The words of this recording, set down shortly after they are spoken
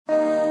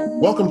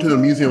Welcome to the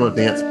Museum of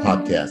Dance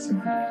podcast,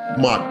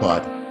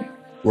 ModPod,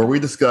 where we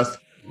discuss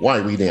why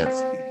we dance.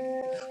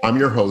 I'm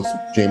your host,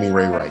 Jamie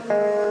Ray Wright.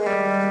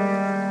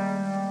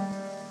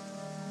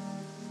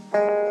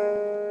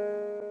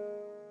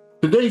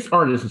 Today's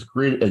artist has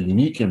created a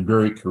unique and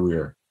varied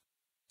career,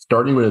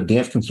 starting with a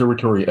dance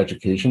conservatory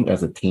education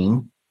as a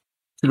teen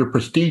to the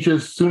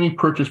prestigious SUNY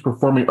Purchase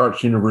Performing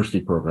Arts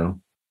University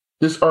program.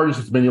 This artist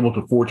has been able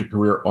to forge a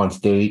career on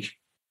stage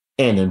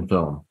and in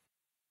film.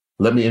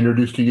 Let me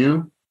introduce to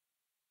you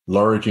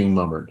Lara Jean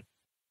Mummert.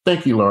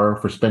 Thank you, Lara,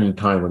 for spending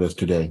time with us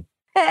today.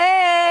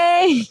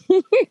 Hey!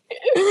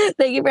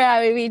 Thank you for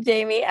having me,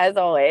 Jamie, as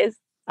always.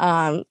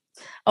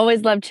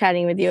 Always love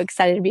chatting with you.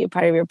 Excited to be a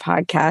part of your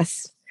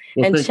podcast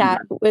and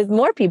chat with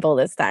more people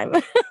this time.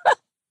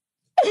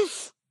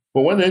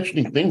 Well, one of the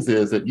interesting things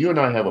is that you and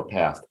I have a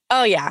past.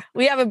 Oh, yeah.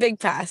 We have a big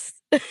past.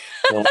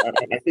 Well,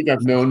 I think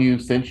I've known you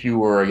since you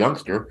were a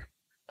youngster,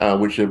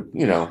 which,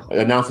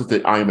 announces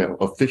that I am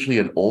officially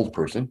an old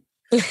person.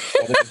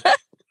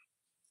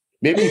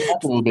 Maybe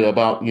talk a little bit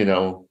about,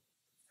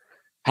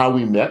 how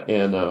we met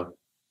and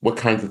what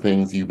kinds of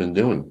things you've been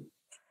doing.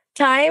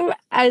 Time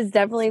has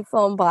definitely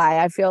flown by.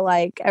 I feel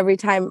like every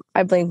time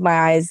I blink my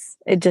eyes,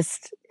 it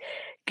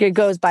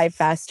goes by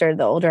faster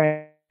the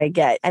older I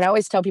get. And I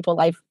always tell people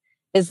life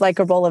is like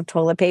a roll of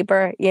toilet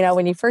paper.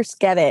 When you first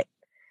get it,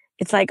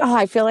 it's like, oh,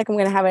 I feel like I'm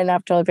going to have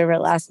enough toilet paper to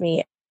last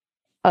me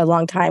a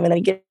long time. And then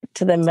you get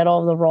to the middle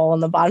of the roll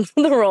and the bottom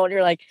of the roll, and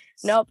you're like,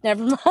 nope,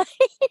 never mind.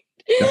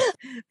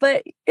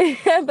 But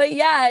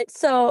yeah,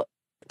 so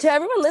to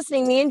everyone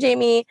listening, me and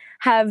Jamie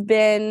have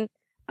known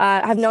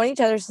each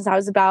other since I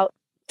was about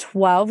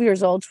 12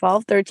 years old,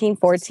 12, 13,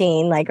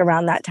 14, like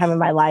around that time of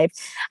my life.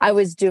 I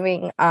was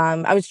training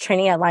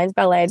at Lions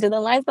Ballet. I did the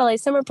Lions Ballet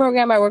summer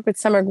program. I worked with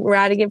Summer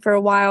Radigan for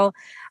a while,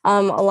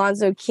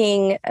 Alonzo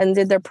King, and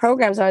did their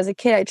programs. When I was a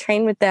kid, I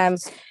trained with them.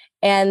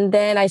 And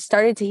then I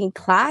started taking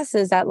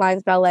classes at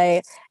Lions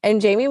Ballet.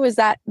 And Jamie was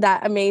that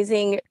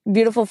amazing,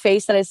 beautiful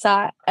face that I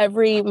saw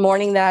every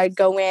morning that I'd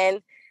go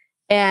in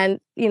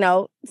and,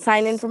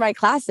 sign in for my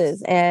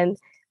classes. And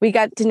we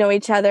got to know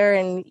each other,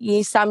 and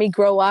you saw me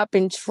grow up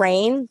and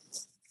train.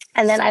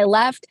 And then I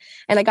left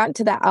and I got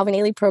into the Alvin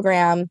Ailey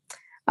program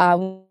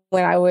when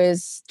I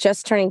was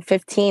just turning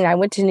 15. I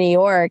went to New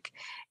York.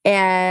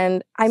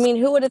 And I mean,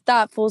 who would have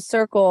thought, full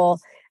circle,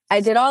 I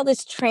did all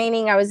this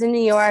training. I was in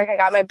New York. I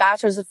got my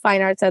bachelor's of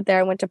fine arts out there.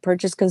 I went to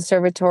Purchase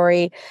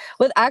Conservatory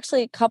with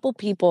actually a couple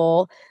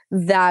people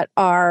that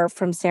are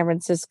from San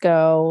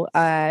Francisco.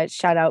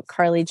 Shout out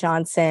Carly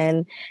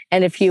Johnson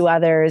and a few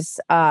others.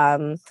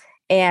 And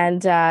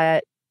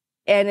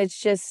it's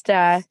just,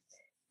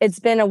 it's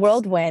been a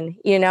whirlwind,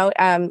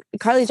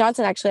 Carly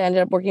Johnson actually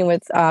ended up working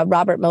with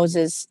Robert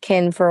Moses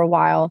Kin for a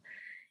while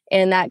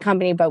in that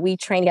company, but we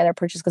trained together at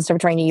Purchase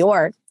Conservatory in New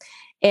York.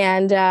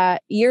 And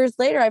years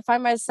later, I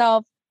find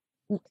myself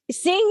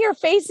seeing your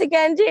face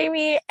again,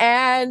 Jamie,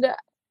 and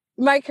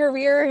my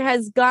career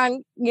has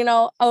gone,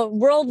 a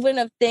whirlwind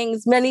of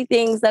things, many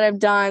things that I've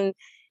done.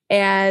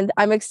 And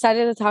I'm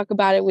excited to talk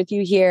about it with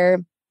you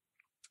here.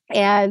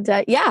 And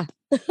yeah,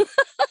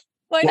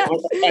 why not?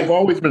 Well, I've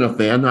always been a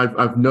fan.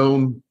 I've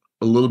known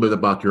a little bit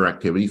about your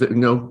activities.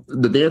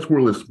 The dance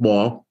world is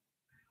small.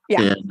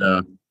 Yeah.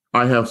 And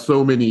I have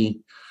so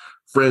many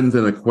friends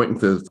and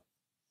acquaintances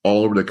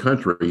all over the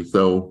country.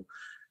 So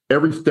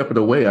every step of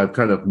the way, I've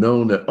kind of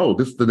known that, oh,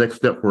 this is the next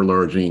step for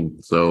Lara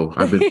Jean. So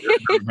I've been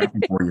very happy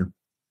for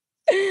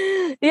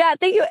you. Yeah,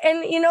 thank you.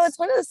 And, it's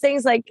one of those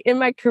things like in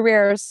my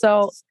career.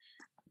 So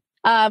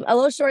a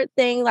little short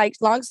thing, like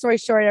long story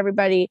short,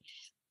 everybody,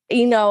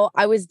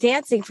 I was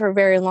dancing for a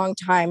very long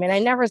time, and I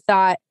never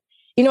thought,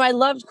 I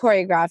loved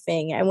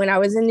choreographing. And when I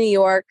was in New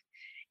York,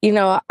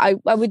 I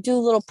would do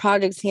little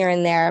projects here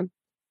and there.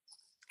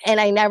 And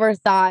I never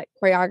thought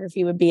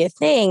choreography would be a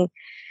thing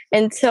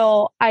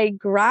until I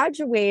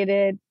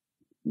graduated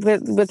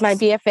with my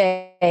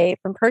BFA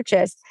from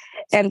Purchase.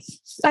 And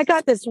I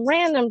got this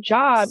random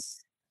job.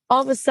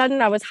 All of a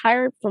sudden, I was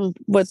hired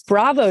with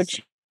Bravo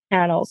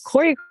Channel,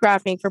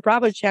 choreographing for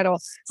Bravo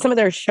Channel, some of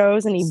their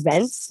shows and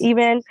events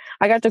even.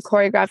 I got to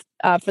choreograph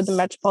for the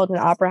Metropolitan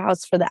Opera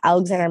House for the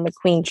Alexander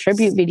McQueen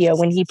tribute video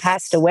when he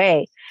passed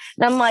away.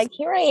 And I'm like,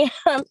 here I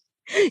am,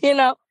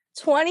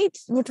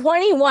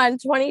 21,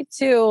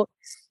 22,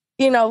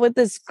 with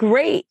this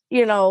great,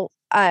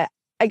 I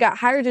got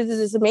hired to do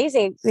this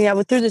amazing,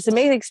 through this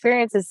amazing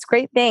experience, this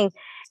great thing.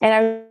 And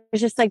I was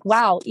just like,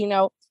 wow,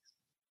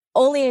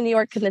 only in New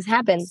York can this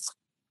happen.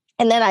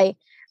 And then I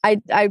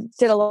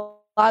did a lot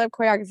of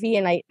choreography,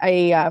 and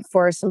I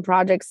for some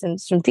projects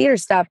and some theater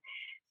stuff.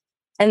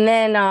 And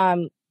then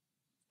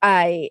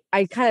I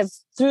kind of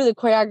threw the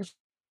choreography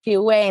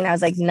away, and I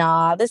was like,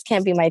 nah, this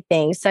can't be my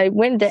thing. So I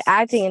went into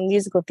acting and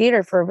musical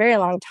theater for a very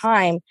long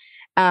time,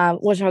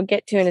 which I'll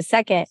get to in a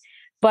second.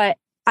 But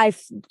I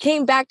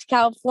came back to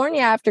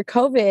California after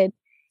COVID,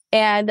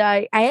 and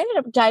I ended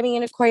up diving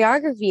into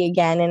choreography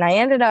again. And I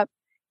ended up,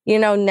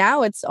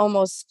 now it's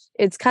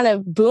kind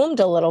of boomed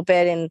a little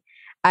bit. And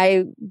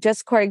I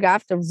just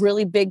choreographed a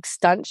really big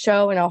stunt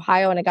show in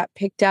Ohio, and I got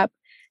picked up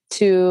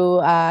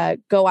to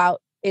go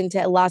out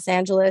into Los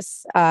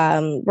Angeles.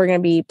 We're going to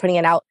be putting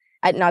it out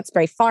at Knott's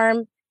Berry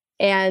Farm.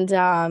 And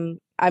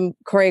I'm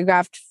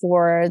choreographed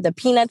for the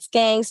Peanuts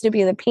gang,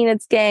 Snoopy and the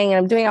Peanuts gang. And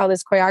I'm doing all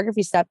this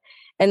choreography stuff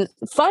and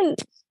fun,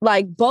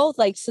 like both.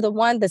 Like, so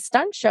the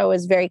stunt show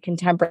is very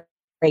contemporary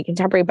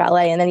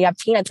ballet. And then you have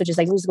Peanuts, which is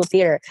like musical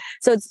theater.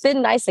 So it's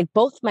been nice. Like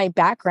both my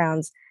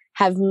backgrounds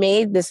have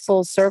made this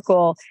full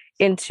circle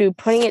into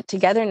putting it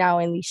together now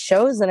in these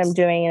shows that I'm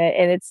doing.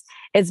 And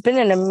it's been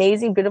an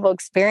amazing, beautiful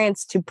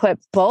experience to put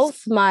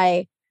both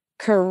my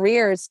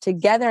careers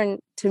together and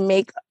to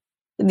make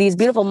these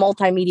beautiful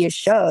multimedia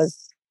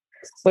shows,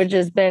 which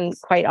has been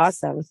quite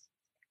awesome.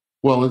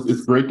 Well,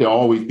 it's great to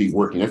always be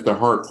working. That's the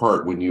hard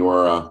part when you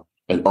are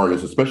an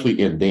artist, especially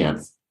in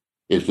dance,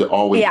 is to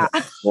always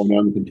go on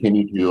and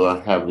continue to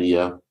have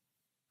the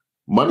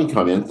money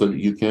come in so that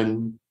you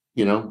can,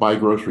 buy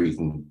groceries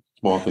and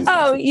small things.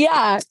 Oh,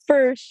 yeah,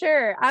 for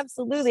sure.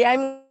 Absolutely.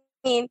 I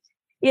mean,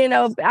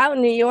 out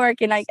in New York,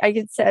 and I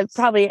could say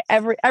probably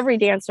every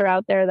dancer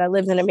out there that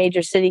lives in a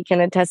major city can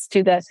attest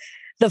to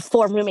the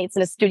 4 roommates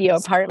in a studio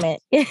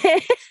apartment.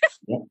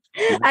 Yeah.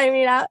 I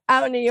mean,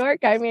 out in New York,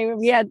 I mean,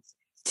 we had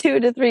 2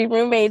 to 3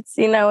 roommates,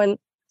 in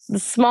the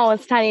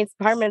smallest, tiniest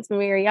apartments when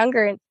we were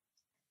younger. And,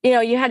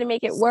 you had to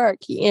make it work.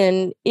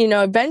 And,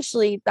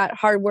 eventually that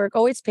hard work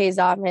always pays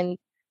off. And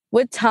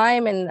with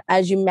time and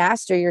as you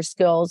master your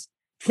skills,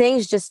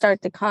 things just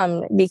start to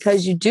come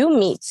because you do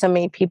meet so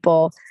many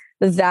people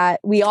that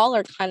we all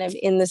are kind of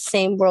in the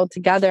same world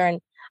together.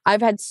 And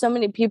I've had so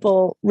many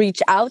people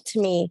reach out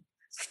to me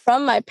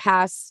from my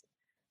past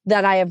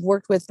that I have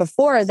worked with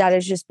before that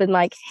has just been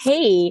like,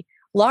 hey,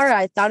 Lara,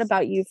 I thought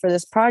about you for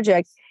this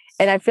project.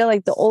 And I feel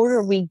like the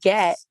older we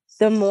get,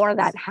 the more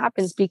that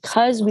happens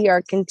because we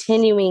are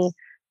continuing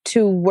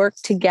to work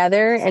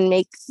together and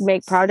make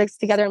projects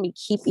together, and we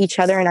keep each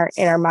other in our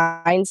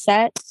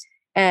mindset.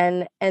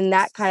 And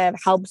that kind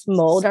of helps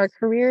mold our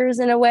careers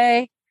in a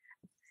way.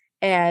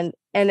 And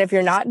if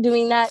you're not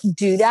doing that,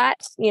 do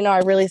that. I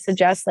really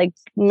suggest like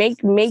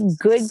make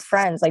good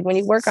friends. Like when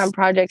you work on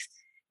projects,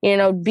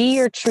 be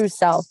your true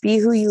self, be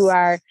who you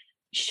are,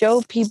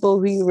 show people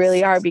who you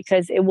really are,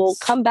 because it will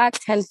come back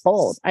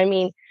tenfold. I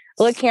mean,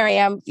 look, here I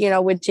am,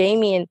 with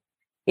Jamie, and,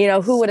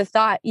 who would have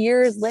thought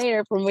years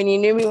later from when you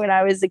knew me when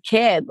I was a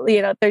kid,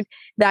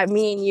 that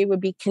me and you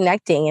would be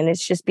connecting. And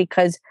it's just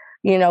because,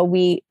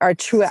 we are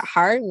true at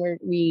heart.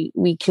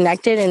 We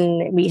connected,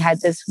 and we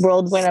had this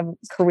whirlwind of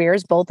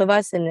careers, both of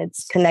us, and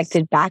it's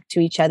connected back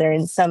to each other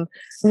in some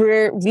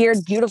weird,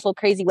 beautiful,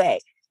 crazy way.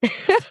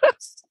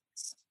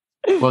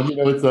 Well,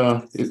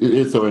 it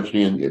is so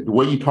interesting. And the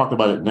way you talk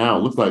about it now,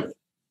 it looks like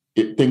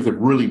things have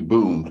really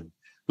boomed.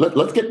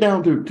 Let's get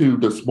down to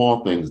the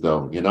small things,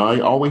 though.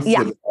 I always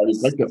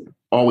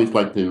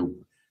like to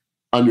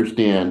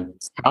understand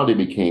how they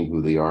became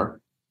who they are.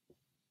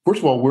 First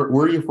of all, where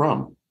are you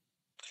from?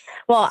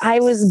 Well, I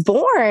was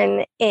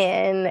born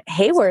in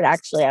Hayward,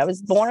 actually. I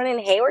was born in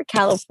Hayward,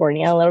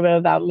 California. A little bit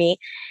about me.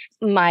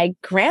 My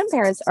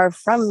grandparents are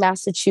from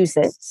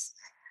Massachusetts,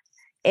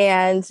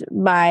 and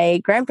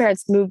my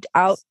grandparents moved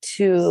out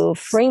to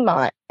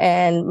Fremont,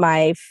 and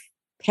my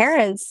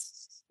parents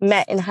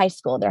met in high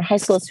school. They're high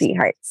school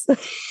sweethearts.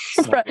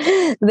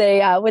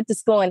 They went to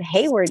school in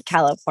Hayward,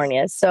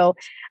 California. So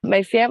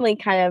my family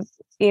kind of,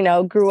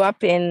 grew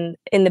up in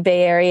the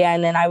Bay Area,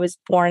 and then I was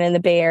born in the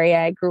Bay Area.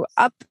 I grew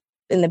up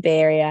in the Bay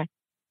Area.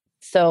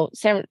 So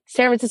San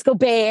Francisco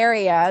Bay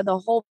Area, the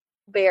whole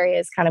Bay Area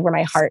is kind of where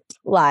my heart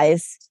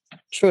lies,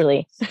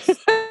 truly.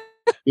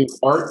 Is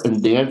art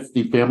and dance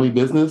the family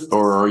business,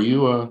 or are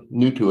you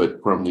new to it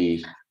from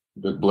the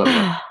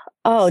bloodline?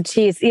 Oh,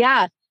 geez.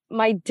 Yeah.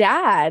 My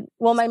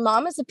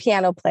mom is a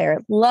piano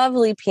player,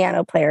 lovely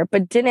piano player,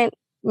 but didn't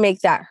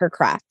make that her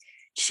craft.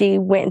 She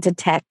went into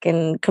tech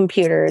and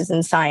computers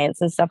and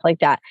science and stuff like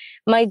that.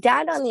 My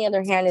dad, on the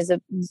other hand, is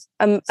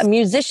a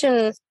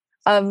musician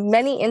of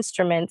many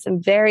instruments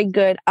and very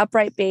good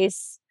upright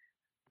bass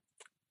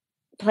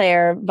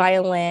player,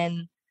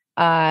 violin,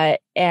 and,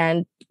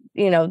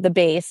 the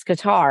bass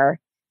guitar.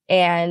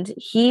 And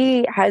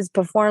he has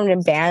performed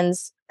in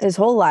bands his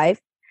whole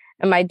life.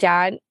 And my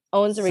dad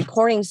owned a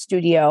recording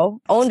studio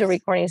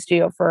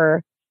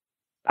for,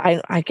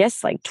 I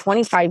guess, like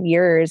 25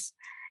 years.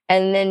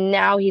 And then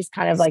now he's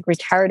kind of like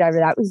retired out of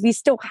that. We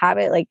still have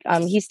it. Like,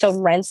 he still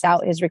rents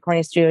out his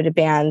recording studio to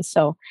bands.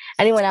 So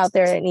anyone out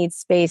there that needs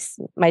space,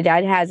 my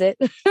dad has it,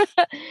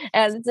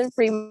 and it's in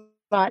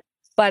Fremont.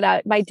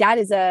 But my dad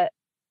is a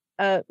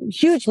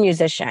huge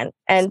musician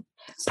and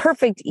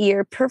perfect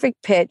ear,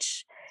 perfect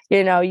pitch.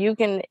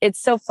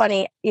 It's so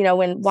funny,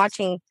 when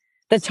watching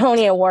the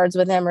Tony Awards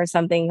with him or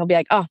something, he'll be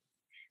like, oh,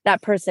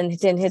 that person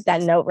didn't hit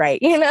that note right.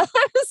 I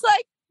was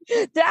like,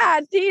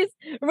 Dad, please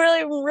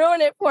really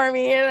ruin it for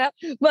me,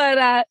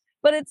 but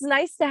it's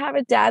nice to have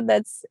a dad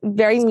that's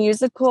very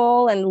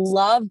musical and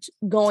loved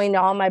going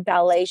to all my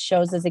ballet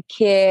shows as a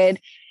kid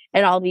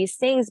and all these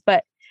things.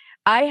 But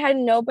I had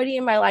nobody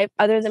in my life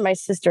other than my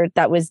sister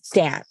that was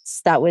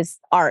dance, that was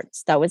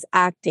arts, that was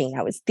acting,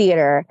 that was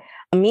theater.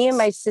 Me and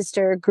my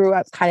sister grew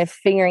up kind of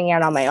figuring it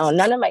out on my own.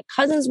 None of my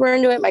cousins were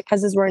into it. My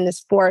cousins were into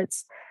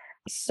sports.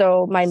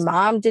 So my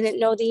mom didn't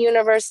know the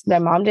universe. My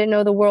mom didn't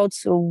know the world.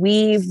 So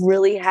we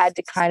really had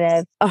to kind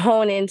of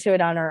hone into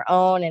it on our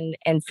own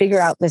and figure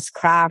out this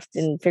craft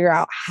and figure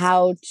out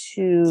how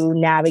to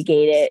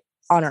navigate it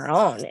on our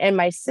own. And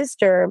my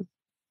sister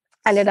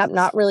ended up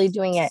not really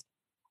doing it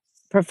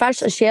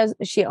professionally.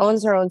 She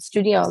owns her own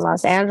studio in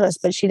Los Angeles,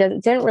 but she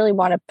didn't really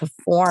want to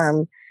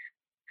perform.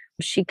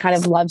 She kind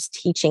of loves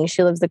teaching.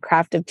 She loves the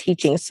craft of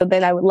teaching. So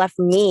then I left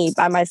me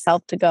by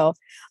myself to go,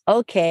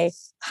 okay,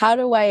 how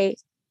do I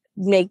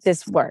make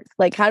this work?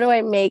 Like, how do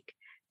I make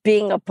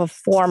being a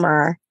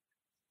performer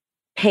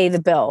pay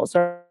the bills,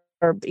 or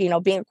being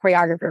a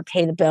choreographer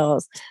pay the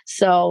bills?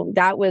 So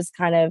that was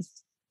kind of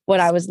what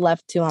I was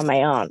left to on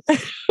my own.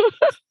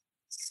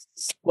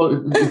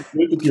 Well, it's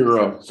great that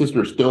your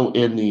sister is still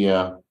in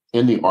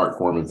the art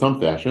form in some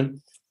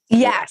fashion.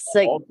 Yes.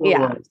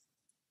 Also,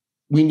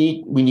 we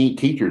need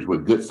teachers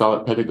with good,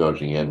 solid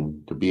pedagogy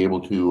and to be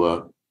able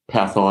to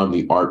pass on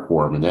the art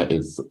form, and that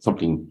is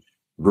something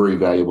very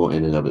valuable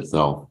in and of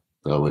itself.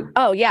 So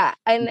oh yeah,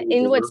 and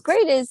what's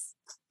great is,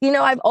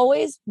 I've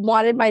always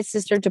wanted my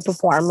sister to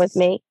perform with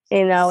me,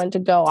 and to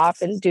go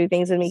off and do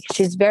things with me.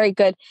 She's very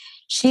good.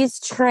 She's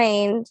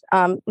trained.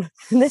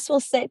 This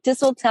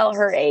will tell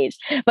her age,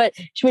 but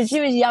when she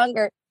was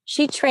younger,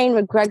 she trained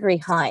with Gregory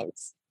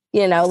Hines.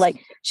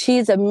 Like,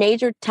 she's a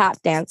major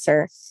tap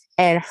dancer,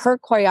 and her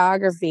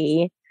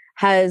choreography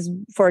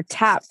for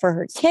tap for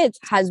her kids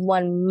has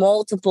won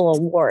multiple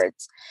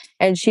awards,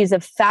 and she's a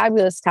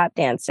fabulous tap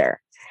dancer.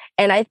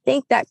 And I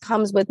think that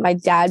comes with my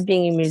dad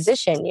being a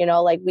musician.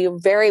 Like,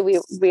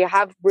 we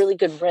have really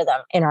good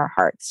rhythm in our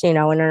hearts, and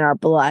in our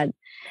blood.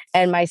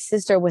 And my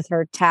sister with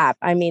her tap,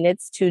 I mean,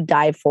 it's to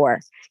die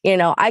for.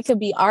 I could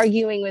be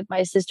arguing with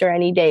my sister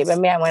any day, but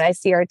man, when I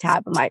see her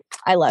tap, I'm like,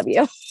 I love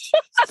you.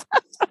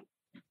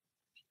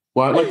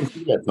 Well, I'd like to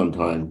see that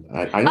sometime.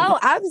 Oh,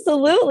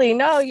 absolutely.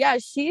 No, yeah,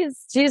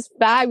 she's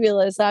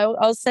fabulous.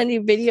 I'll send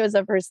you videos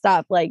of her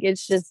stuff. Like,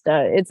 it's just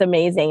it's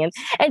amazing.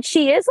 And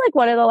she is like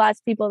one of the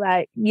last people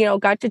that,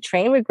 got to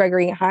train with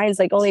Gregory Hines.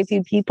 Like, only a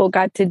few people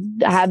got to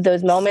have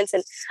those moments.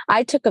 And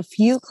I took a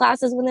few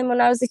classes with him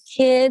when I was a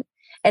kid.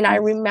 And I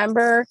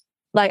remember,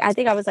 like, I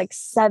think I was like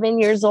 7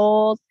 years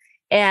old.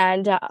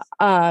 And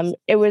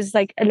it was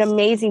like an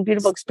amazing,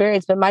 beautiful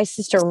experience. But my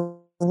sister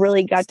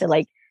really got to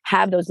like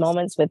have those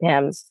moments with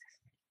him.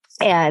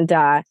 And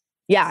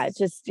yeah,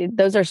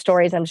 those are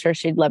stories I'm sure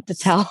she'd love to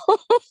tell.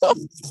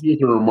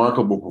 He's a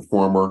remarkable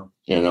performer.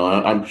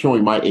 I'm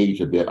showing my age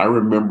a bit. I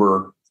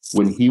remember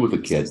when he was a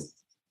kid.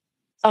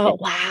 Oh,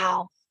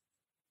 wow.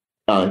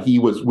 He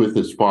was with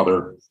his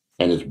father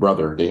and his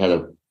brother. They had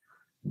a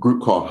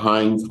group called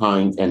Hines,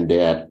 and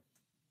Dad.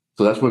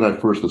 So that's when I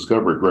first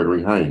discovered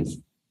Gregory Hines,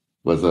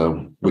 was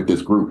with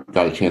this group.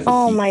 Got a chance to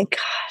oh see my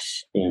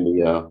gosh.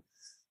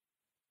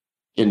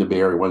 In the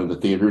Bay Area, one of the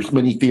theaters.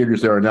 Many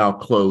theaters that are now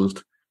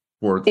closed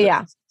for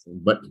yeah.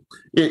 But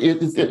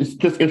it's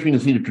just interesting to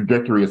see the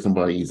trajectory of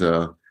somebody's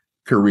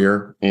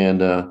career.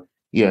 And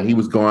yeah, he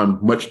was gone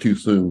much too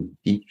soon.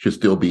 He should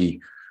still be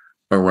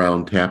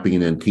around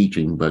tapping and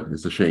teaching, but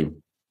it's a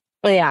shame.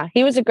 Well, yeah,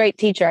 he was a great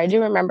teacher. I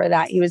do remember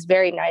that. He was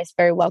very nice,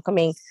 very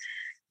welcoming.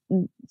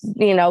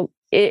 It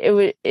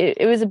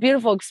was a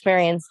beautiful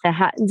experience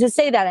to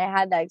say that I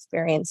had that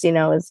experience,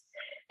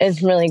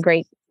 is really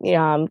great.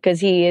 Because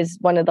he is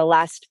one of the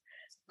last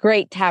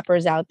great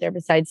tappers out there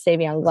besides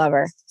Savion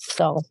Glover.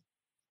 So,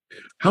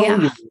 how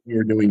long you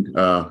were doing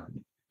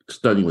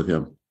studying with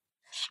him?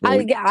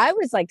 I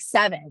was like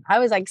 7. I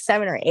was like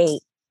 7 or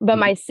 8. But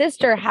my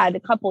sister had a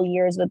couple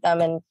years with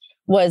them and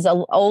was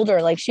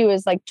older. Like, she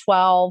was like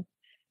 12,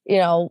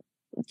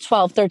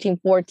 12, 13,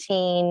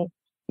 14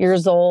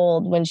 years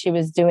old when she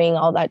was doing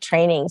all that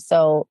training.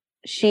 So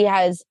she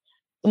has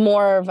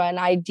more of an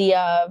idea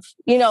of,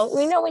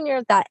 when you're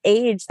at that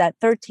age, that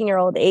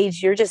 13-year-old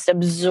age, you're just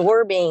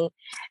absorbing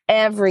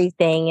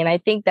everything. And I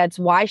think that's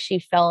why she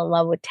fell in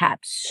love with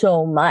tap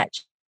so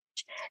much.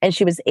 And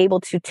she was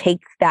able to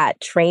take that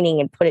training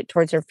and put it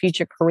towards her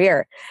future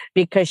career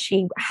because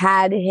she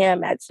had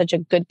him at such a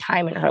good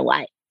time in her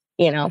life,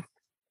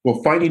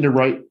 Well, finding the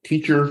right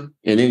teacher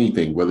in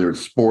anything, whether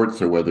it's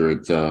sports or whether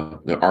it's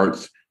the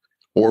arts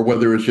or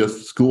whether it's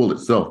just school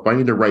itself,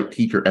 finding the right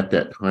teacher at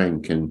that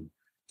time can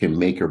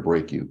make or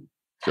break you.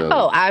 So.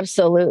 Oh,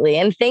 absolutely.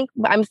 And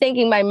I'm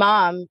thanking my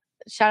mom.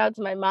 Shout out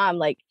to my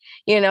mom,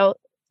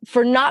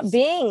 for not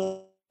being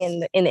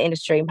in the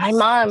industry. My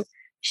mom,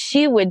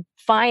 she would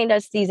find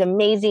us these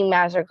amazing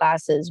master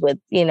classes with,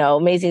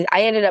 amazing.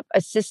 I ended up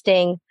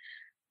assisting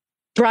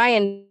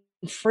Brian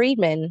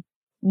Friedman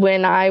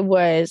when I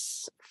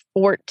was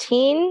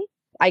 14.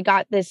 I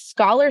got this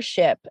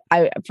scholarship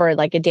for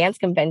like a dance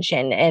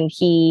convention, and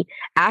he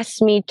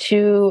asked me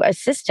to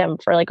assist him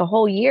for like a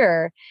whole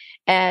year.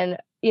 And,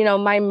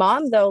 my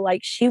mom, though,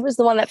 like, she was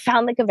the one that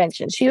found the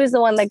convention. She was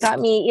the one that got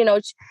me,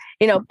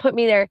 put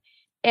me there.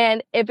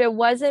 And if it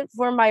wasn't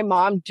for my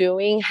mom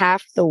doing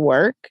half the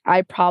work,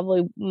 I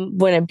probably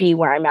wouldn't be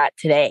where I'm at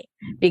today,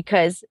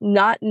 because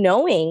not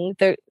knowing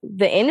the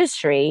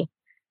industry,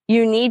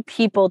 you need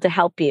people to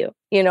help you,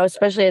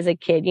 especially as a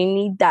kid. You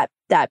need that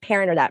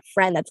parent or that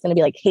friend that's going to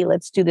be like, hey,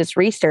 let's do this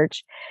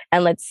research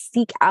and let's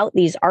seek out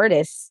these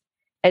artists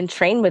and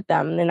train with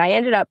them. And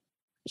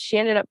she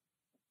ended up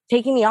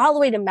taking me all the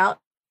way to Mountain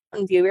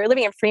View. We were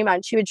living in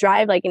Fremont. She would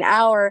drive like an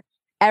hour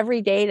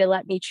every day to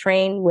let me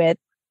train with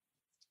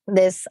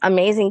this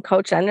amazing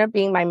coach. Ended up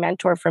being my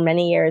mentor for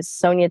many years,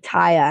 Sonia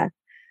Taya.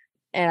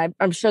 And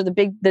I'm sure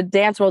the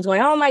dance world's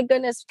going, oh my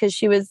goodness, because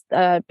she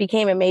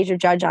became a major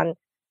judge on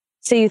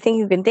So You Think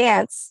You Can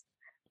Dance.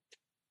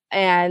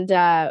 And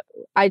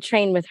I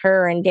trained with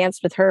her and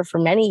danced with her for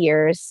many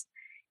years.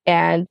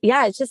 And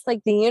yeah, it's just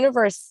like the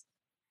universe,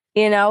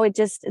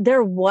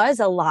 there was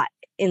a lot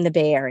in the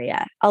Bay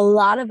Area. A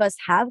lot of us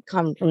have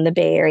come from the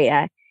Bay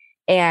Area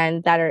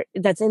and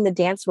that's in the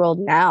dance world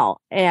now.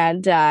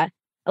 And a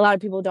lot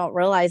of people don't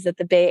realize that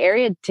the Bay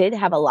Area did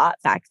have a lot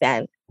back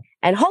then.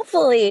 And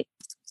hopefully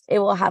it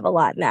will have a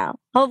lot now.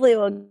 Hopefully it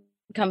will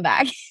come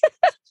back.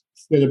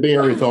 Yeah, the Bay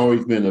Area has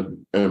always been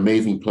an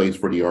amazing place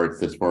for the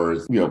arts, as far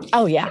as,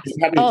 Oh yeah.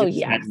 Oh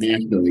yeah.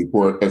 Nationally,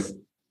 as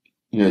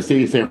the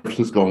city of San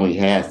Francisco only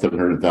has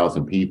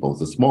 700,000 people.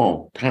 It's a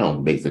small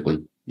town,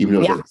 basically,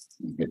 even though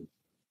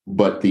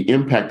but the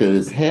impact that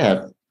it's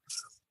had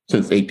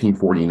since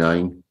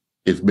 1849,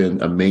 it's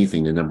been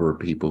amazing, the number of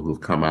people who've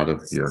come out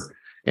of here.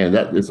 And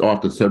that is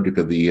off the subject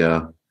of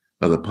the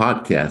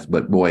podcast.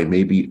 But boy,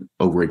 maybe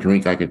over a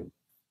drink, I could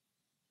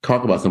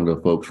talk about some of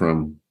the folks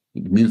from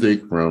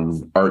music,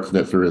 from arts, and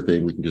that sort of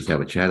thing. We can just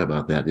have a chat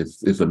about that.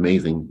 It's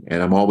amazing.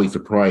 And I'm always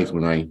surprised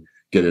when I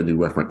get a new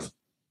reference.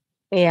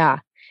 Yeah.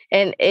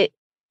 And it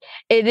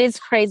is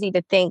crazy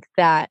to think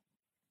that,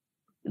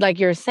 like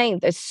you're saying,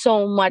 that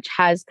so much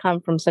has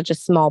come from such a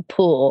small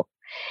pool.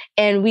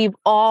 And we've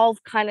all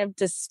kind of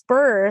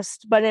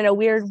dispersed, but in a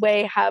weird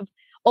way have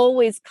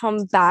always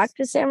come back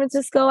to San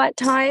Francisco at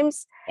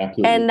times.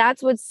 Absolutely. And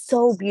that's what's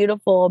so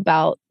beautiful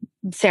about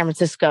San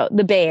Francisco,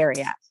 the Bay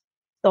Area,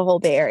 the whole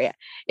Bay Area,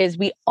 is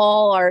we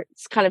all are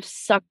kind of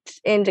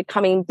sucked into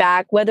coming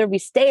back, whether we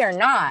stay or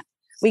not.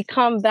 We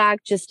come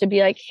back just to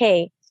be like,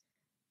 hey,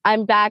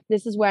 I'm back.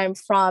 This is where I'm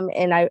from.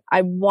 And I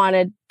want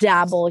to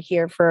dabble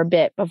here for a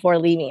bit before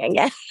leaving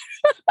again.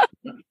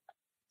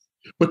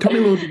 But tell me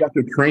a little bit about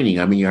your training.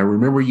 I mean, I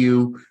remember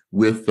you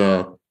with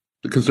the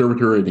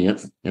Conservatory of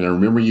Dance, and I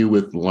remember you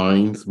with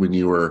lines when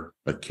you were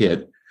a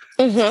kid.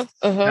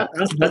 Mm-hmm,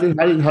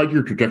 mm-hmm. How did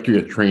your trajectory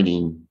of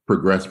training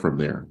progress from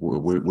there?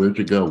 Where'd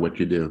you go? What'd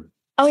you do?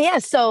 Oh, yeah.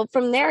 So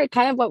from there,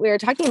 kind of what we were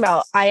talking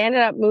about, I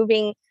ended up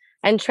moving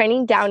and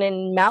training down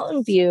in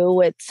Mountain View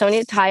with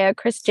Sonia Taya,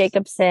 Chris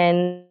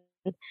Jacobson,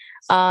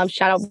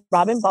 shout out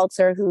Robin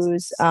Baltzer,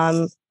 who's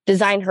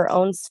designed her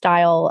own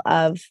style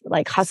of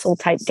like hustle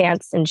type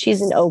dance. And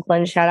she's in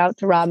Oakland. Shout out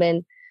to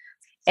Robin.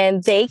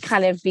 And they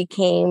kind of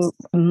became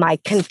my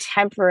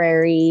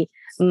contemporary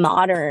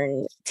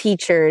modern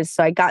teachers.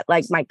 So I got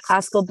like my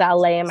classical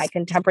ballet and my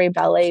contemporary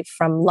ballet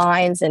from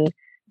Lines and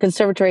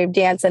Conservatory of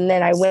Dance. And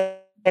then I went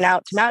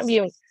out to Mountain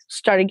View and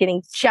started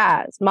getting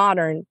jazz,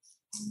 modern,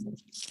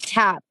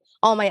 tap,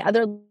 all my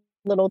other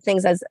little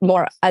things as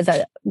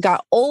I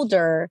got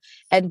older,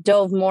 and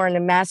dove more into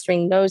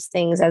mastering those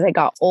things as I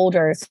got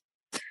older.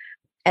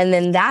 And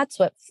then that's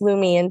what flew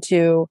me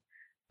into,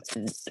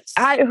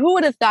 who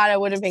would have thought I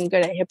would have been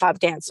good at hip hop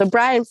dance? So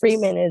Brian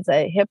Freeman is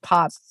a hip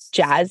hop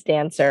jazz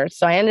dancer.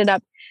 So I ended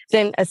up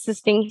then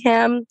assisting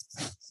him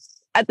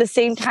at the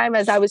same time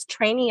as I was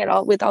training it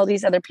all with all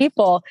these other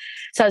people.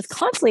 So I was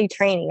constantly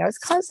training. I was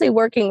constantly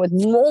working with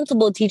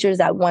multiple teachers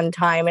at one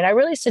time. And I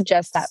really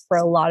suggest that for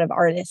a lot of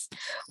artists,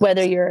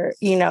 whether you're,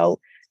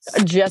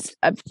 just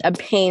a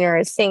painter,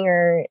 a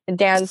singer, a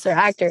dancer,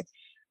 actor.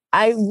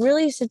 I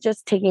really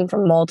suggest taking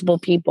from multiple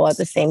people at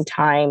the same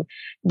time,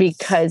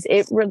 because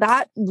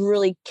that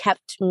really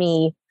kept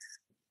me,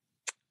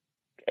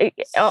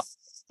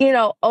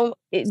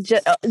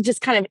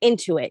 just kind of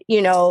into it.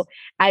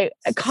 I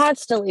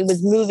constantly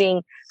was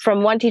moving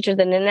from one teacher to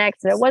the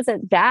next, and it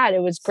wasn't bad.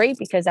 It was great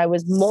because I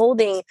was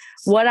molding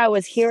what I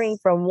was hearing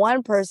from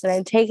one person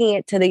and taking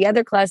it to the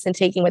other class and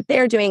taking what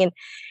they're doing,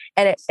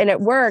 and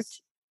it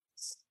worked.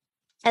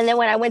 And then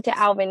when I went to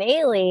Alvin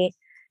Ailey,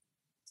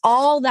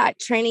 all that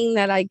training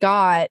that I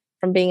got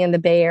from being in the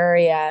Bay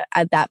Area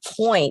at that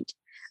point,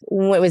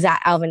 it was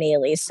at Alvin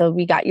Ailey. So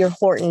we got your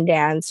Horton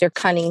dance, your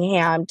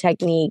Cunningham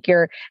technique,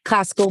 your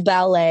classical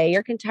ballet,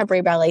 your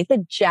contemporary ballet,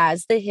 the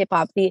jazz, the hip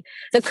hop, the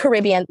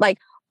Caribbean, like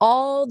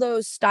all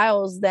those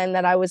styles then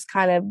that I was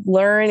kind of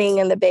learning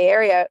in the Bay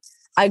Area.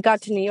 I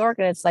got to New York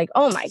and it's like,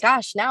 oh my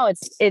gosh, now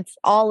it's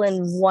all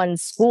in one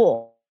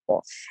school.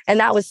 And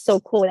that was so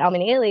cool with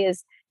Alvin Ailey,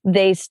 is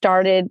they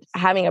started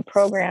having a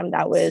program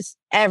that was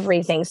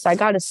everything. So I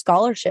got a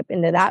scholarship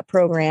into that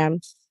program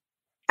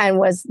and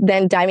was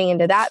then diving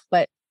into that.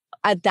 But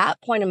at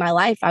that point in my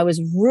life, I was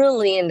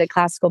really into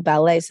classical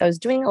ballet. So I was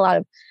doing a lot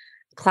of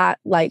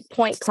like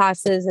point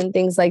classes and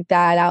things like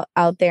that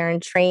out there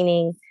and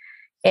training.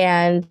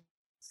 And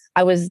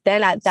I was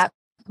then at that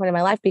point in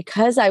my life,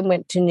 because I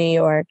went to New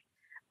York,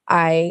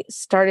 I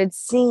started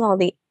seeing all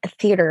the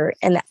theater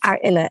and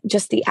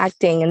just the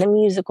acting and the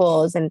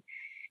musicals, and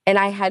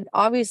I had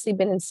obviously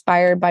been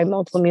inspired by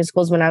multiple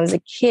musicals when I was a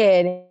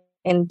kid,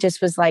 and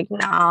just was like,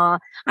 nah,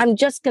 I'm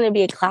just going to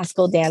be a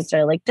classical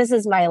dancer. Like, this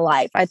is my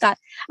life. I thought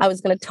I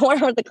was going to tour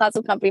with the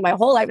classical company my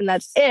whole life, and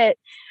that's it.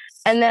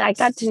 And then I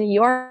got to New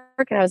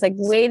York and I was like,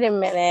 wait a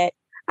minute.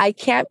 I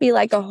can't be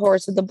like a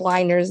horse with the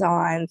blinders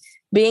on.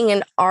 Being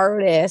an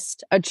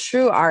artist, a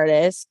true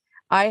artist,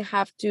 I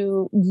have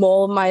to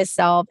mold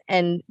myself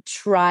and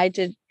try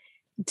to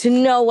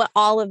know what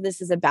all of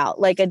this is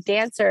about. Like a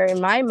dancer, in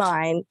my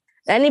mind,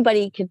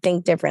 anybody could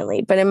think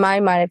differently, but in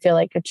my mind, I feel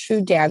like a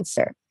true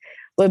dancer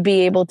would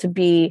be able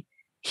to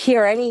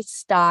hear any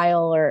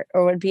style or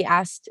would be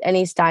asked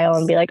any style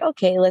and be like,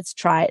 okay, let's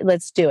try it,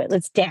 let's do it,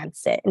 let's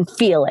dance it and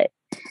feel it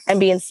and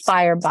be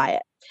inspired by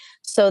it.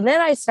 So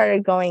then I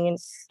started going and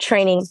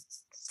training.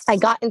 I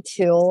got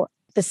into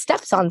the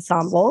Steps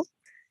Ensemble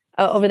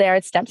over there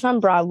at Steps on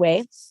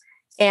Broadway.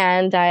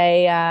 And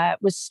I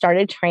was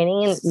started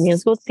training in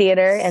musical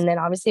theater, and then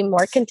obviously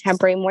more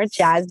contemporary, more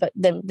jazz, but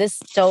then this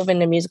dove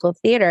into musical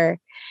theater.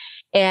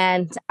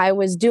 And I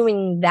was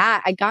doing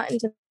that. I got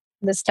into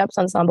the Steps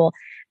Ensemble,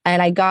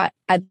 and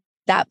at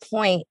that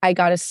point, I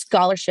got a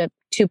scholarship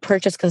to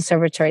Purchase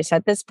Conservatory. So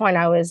at this point,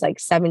 I was like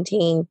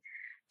 17,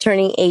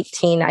 turning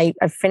 18. I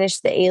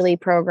finished the A-Leigh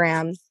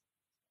program,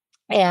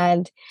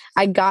 and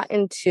I got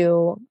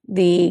into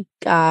the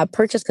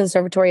Purchase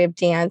Conservatory of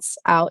Dance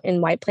out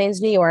in White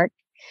Plains, New York.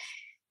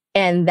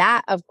 And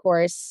that, of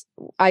course,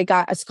 I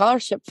got a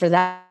scholarship for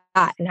that.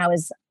 And I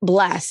was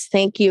blessed.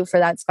 Thank you for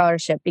that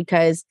scholarship,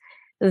 because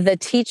the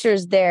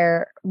teachers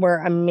there were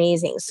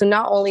amazing. So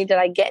not only did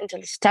I get into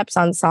the Steps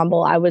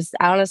Ensemble, I was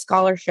on a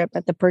scholarship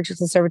at the Purchase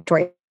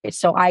Conservatory.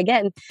 So I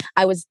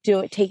was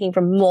taking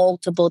from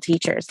multiple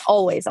teachers,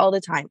 always, all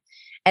the time.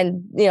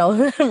 And,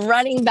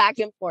 running back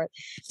and forth,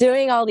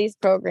 doing all these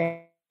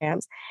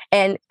programs.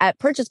 And at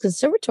Purchase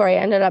Conservatory, I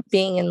ended up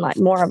being in like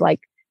more of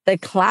like the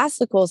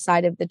classical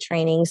side of the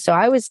training. So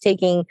I was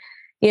taking,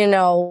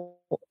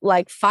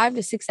 like 5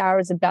 to 6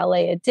 hours of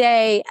ballet a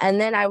day. And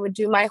then I would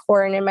do my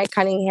Horton and my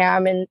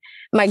Cunningham and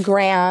my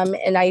Graham.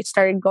 And I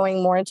started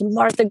going more into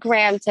Martha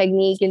Graham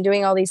technique and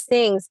doing all these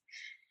things.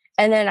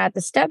 And then at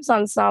the Steps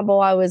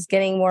Ensemble, I was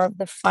getting more of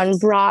the fun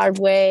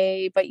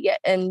Broadway, but yet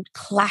and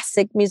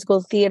classic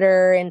musical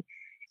theater.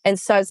 And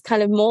so I was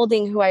kind of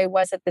molding who I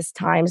was at this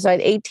time. So at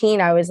 18,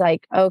 I was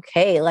like,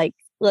 okay, like,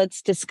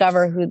 let's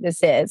discover who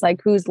this is. Like,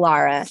 who's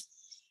Lara?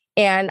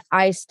 And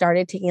I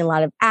started taking a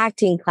lot of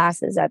acting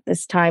classes at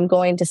this time,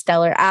 going to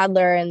Stella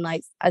Adler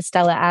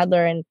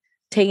and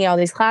taking all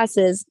these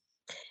classes.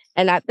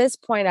 And at this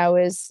point, I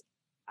was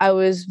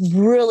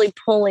really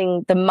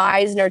pulling the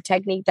Meisner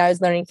technique that I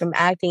was learning from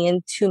acting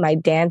into my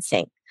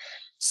dancing.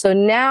 So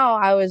now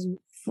I was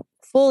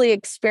fully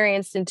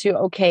experienced into,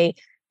 okay,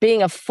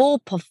 being a full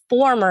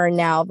performer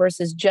now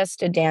versus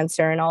just a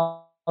dancer and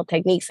all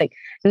techniques. Like,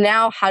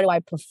 now how do I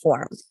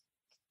perform?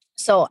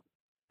 So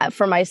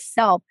for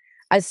myself,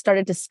 I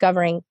started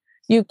discovering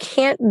you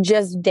can't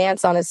just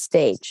dance on a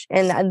stage.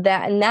 And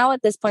now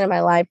at this point in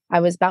my life,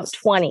 I was about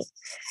 20,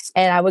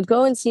 and I would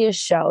go and see a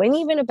show, and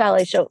even a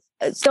ballet show.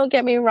 Don't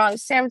get me wrong,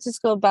 San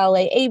Francisco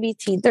Ballet,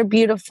 ABT, they're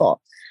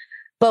beautiful.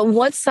 But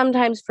what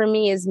sometimes for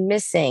me is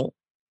missing,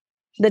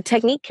 the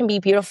technique can be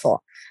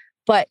beautiful,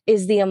 but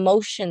is the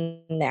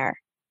emotion there?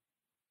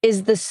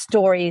 Is the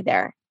story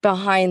there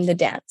behind the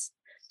dance?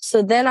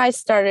 So then I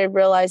started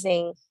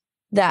realizing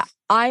that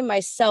I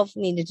myself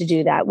needed to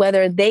do that,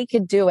 whether they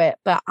could do it,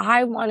 but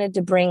I wanted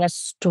to bring a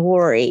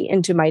story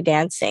into my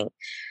dancing.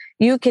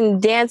 You can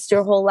dance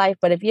your whole life,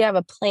 but if you have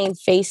a plain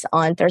face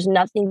on, there's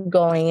nothing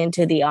going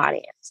into the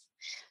audience.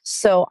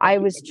 So I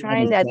was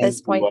trying to, at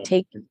this point,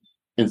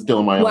 instill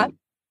in my what? own.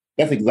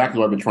 That's exactly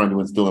what I've been trying to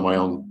instill in my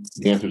own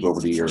dancers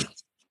over the years.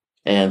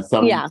 And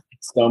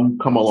some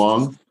come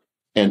along,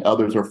 and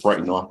others are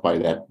frightened off by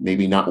that,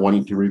 maybe not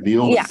wanting to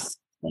reveal. Yeah.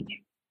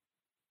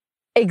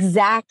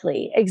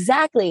 Exactly.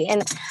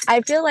 And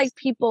I feel like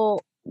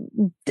people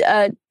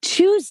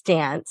choose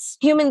dance.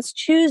 Humans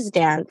choose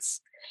dance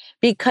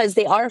because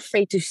they are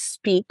afraid to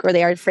speak, or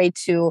they are afraid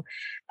to,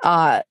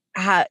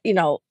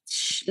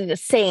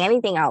 say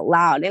anything out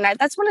loud. And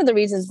that's one of the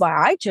reasons why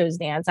I chose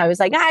dance. I was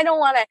like, I don't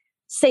want to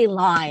say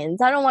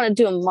lines. I don't want to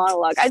do a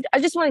monologue. I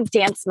just want to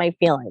dance my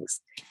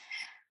feelings.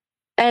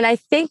 And I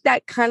think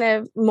that kind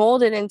of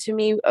molded into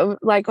me.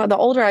 Like, the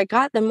older I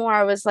got, the more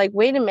I was like,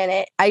 wait a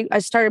minute. I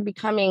started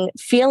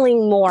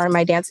feeling more in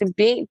my dancing,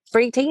 taking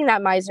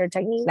that Meisner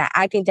technique, that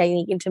acting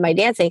technique into my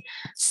dancing,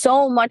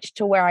 so much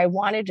to where I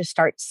wanted to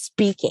start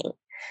speaking.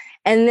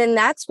 And then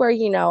that's where,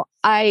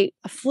 I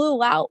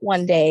flew out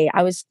one day.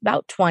 I was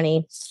about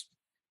 20,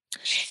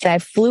 and I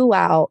flew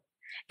out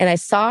and I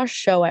saw a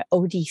show at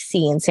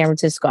ODC in San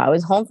Francisco. I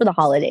was home for the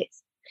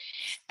holidays.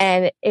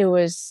 And it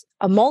was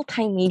a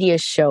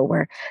multimedia show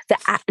where the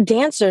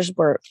dancers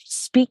were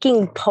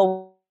speaking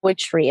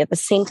poetry at the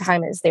same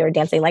time as they were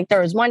dancing. Like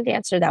there was one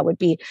dancer that would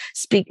be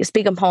speak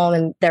a poem,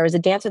 and there was a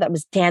dancer that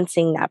was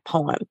dancing that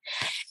poem.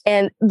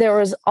 And there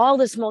was all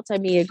this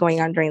multimedia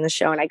going on during the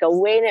show. And I go,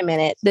 wait a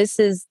minute, this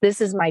is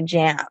my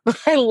jam.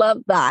 I love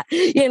that,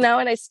 and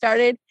I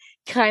started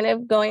kind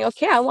of going,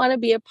 okay, I want to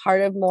be a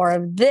part of more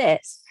of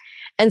this.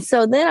 And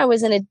so then I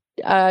was in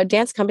a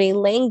dance company,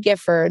 Lane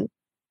Gifford,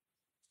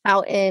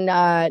 out in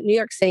New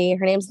York City.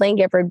 Her name's Lane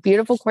Gifford,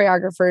 beautiful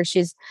choreographer.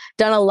 She's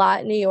done a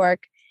lot in New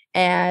York.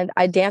 And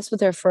I danced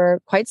with her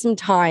for quite some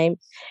time.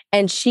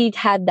 And she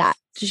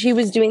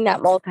was doing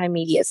that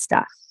multimedia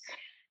stuff.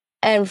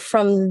 And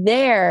from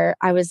there,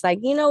 I was like,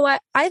 you know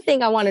what? I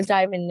think I want to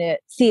dive into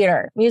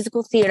theater,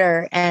 musical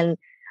theater. And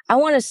I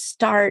want to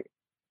start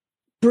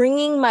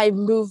bringing my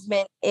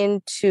movement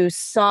into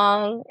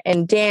song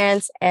and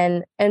dance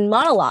and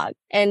monologue,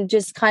 and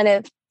just kind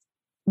of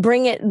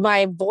bring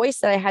my voice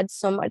that I had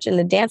so much in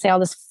the dancing, all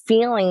this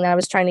feeling that I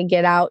was trying to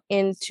get out,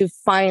 into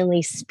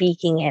finally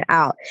speaking it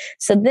out.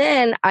 So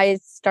then I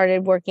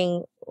started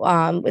working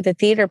with a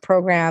theater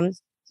program,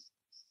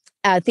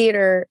 like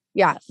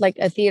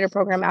a theater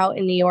program out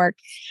in New York.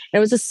 And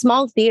it was a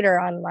small theater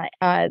on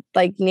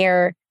like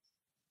near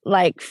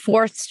like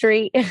 4th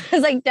Street. It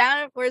was like down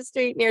at 4th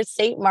Street near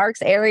St.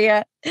 Mark's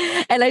area.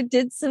 And I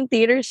did some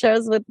theater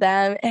shows with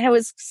them, and it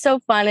was so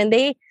fun. And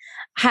they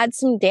had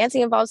some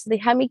dancing involved. So they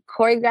had me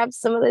choreograph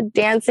some of the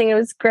dancing. It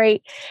was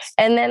great.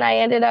 And then I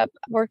ended up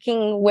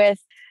working with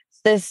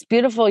this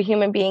beautiful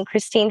human being,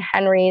 Christine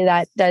Henry,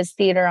 that does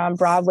theater on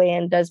Broadway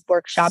and does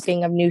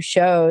workshopping of new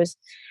shows.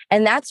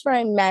 And that's where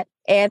I met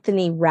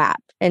Anthony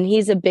Rapp. And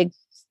he's a big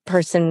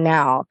person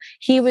now.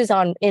 He was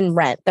in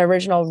Rent, the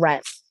original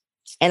Rent.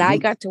 And I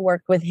got to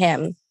work with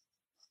him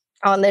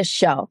on this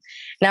show.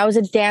 And I was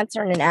a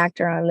dancer and an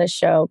actor on this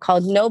show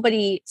called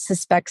Nobody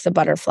Suspects a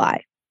Butterfly.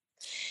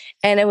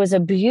 And it was a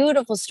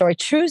beautiful story,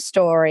 true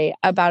story,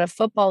 about a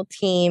football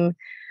team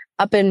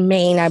up in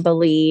Maine, I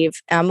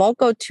believe. I won't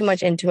go too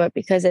much into it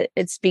because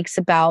it speaks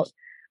about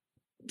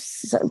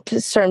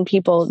certain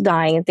people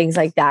dying and things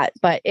like that.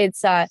 But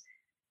it's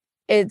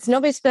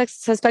Nobody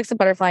Suspects a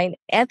Butterfly. And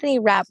Anthony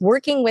Rapp,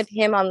 working with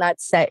him on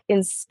that set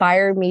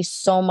inspired me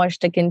so much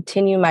to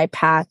continue my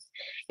path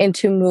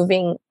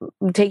into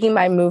taking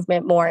my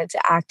movement more into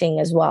acting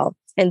as well,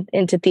 and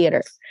into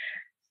theater.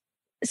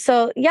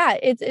 So yeah,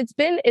 it's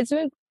been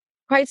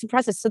quite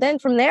impressive. So then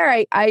from there,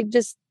 I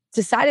just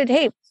decided,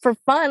 hey, for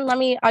fun, let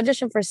me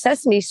audition for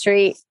Sesame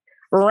Street,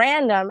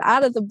 random,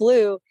 out of the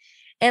blue.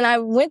 And I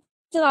went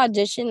to the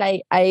audition.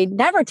 I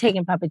never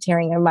taken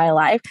puppeteering in my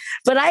life,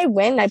 but I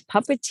went, I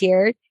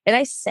puppeteered, and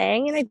I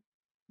sang and I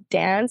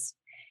danced.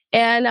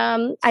 And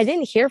I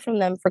didn't hear from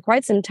them for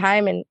quite some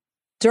time. And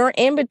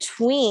in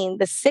between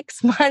the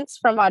 6 months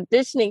from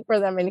auditioning for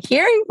them and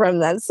hearing from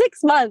them,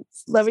 6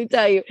 months, let me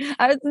tell you,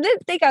 I didn't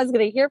think I was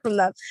going to hear from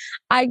them.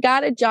 I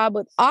got a job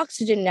with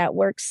Oxygen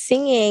Network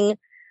singing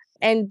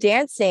and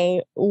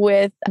dancing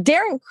with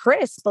Darren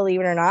Criss, believe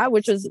it or not,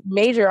 which was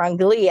major on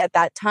Glee at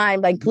that time.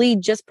 Like Glee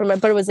just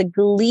premiered, but it was a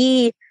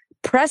Glee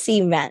press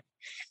event.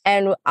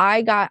 And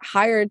I got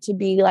hired to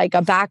be like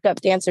a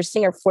backup dancer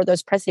singer for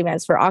those press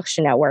events for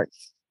Oxygen Network.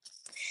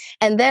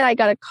 And then I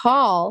got a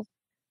call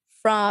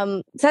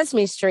from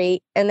Sesame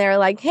Street, and they're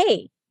like,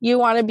 hey, you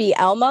want to be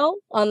Elmo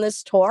on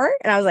this tour?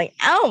 And I was like,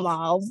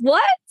 Elmo,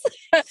 what?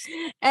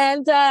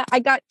 And I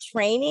got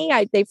training.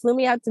 They flew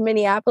me out to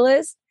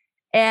Minneapolis,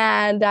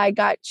 and I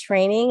got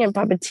training and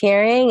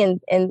puppeteering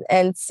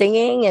and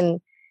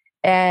singing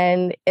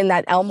and in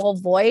that Elmo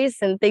voice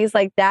and things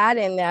like that.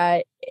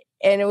 And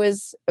it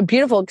was a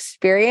beautiful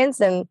experience.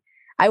 And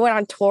I went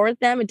on tour with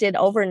them and did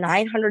over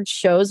 900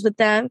 shows with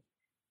them.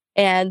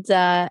 And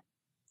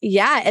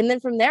yeah. And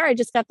then from there, I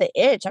just got the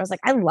itch. I was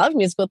like, I love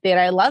musical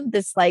theater. I love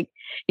this, like,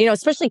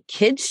 especially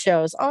kids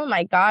shows. Oh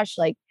my gosh.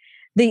 Like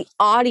the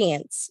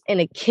audience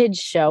in a kids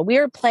show, we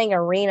were playing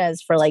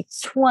arenas for like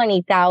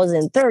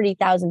 20,000,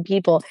 30,000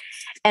 people,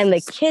 and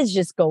the kids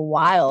just go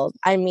wild.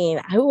 I mean,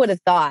 who would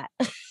have thought?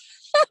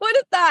 I would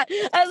have thought.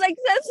 I was like,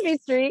 Sesame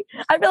Street,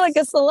 I feel like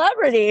a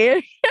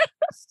celebrity.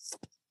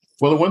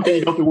 Well, the one thing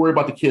you don't have to worry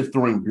about the kids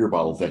throwing beer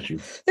bottles at you.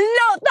 No,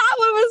 that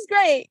one was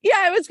great.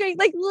 Yeah, it was great.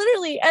 Like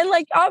literally. And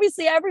like,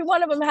 obviously every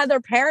one of them had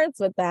their parents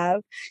with them,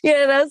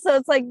 so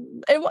it's like,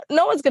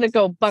 no one's going to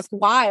go buck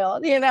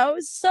wild, it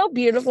was so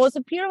beautiful. It's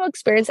a beautiful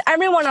experience.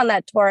 Everyone on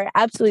that tour I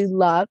absolutely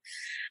love.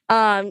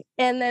 And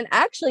then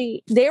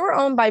actually they were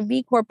owned by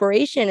V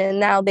Corporation, and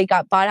now they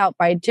got bought out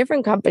by a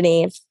different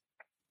company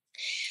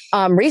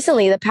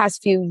recently, the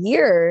past few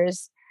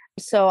years.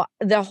 So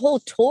the whole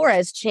tour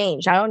has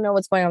changed. I don't know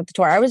what's going on with the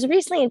tour. I was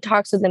recently in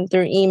talks with them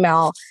through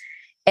email,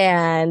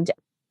 and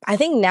I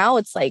think now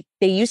it's like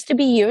they used to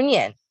be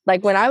union.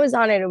 Like when I was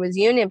on it, it was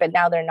union, but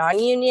now they're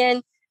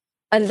non-union.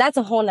 And that's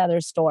a whole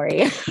nother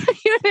story.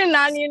 Union,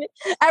 non-union.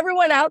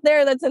 Everyone out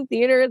there that's in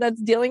theater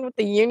that's dealing with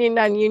the union,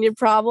 non-union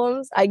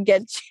problems, I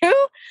get you.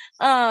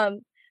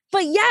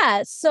 But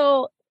yeah,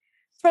 so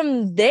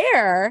from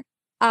there,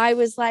 I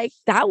was like,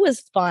 that was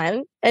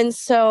fun. And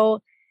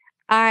so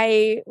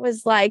I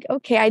was like,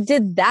 okay, I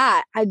did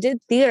that. I did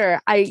theater.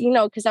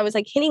 Because I was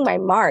like hitting my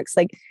marks.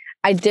 Like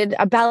I did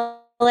a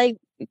ballet,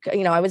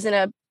 I was in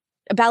a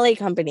ballet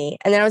company,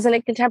 and then I was in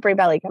a contemporary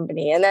ballet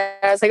company. And then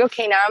I was like,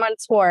 okay, now I'm on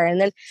tour. And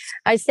then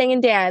I sang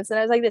and danced, and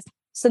I was like this.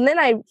 So then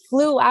I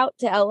flew out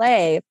to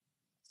LA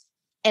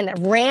and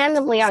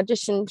randomly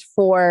auditioned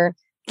for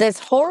this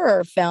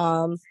horror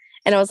film.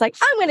 And I was like,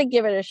 I'm going to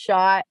give it a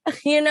shot,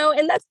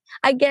 and that's,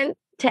 again,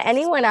 to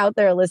anyone out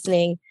there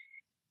listening,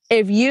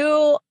 if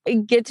you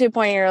get to a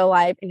point in your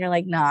life and you're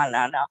like,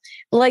 no,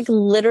 like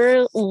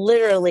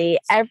literally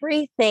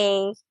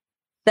everything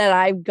that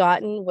I've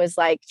gotten was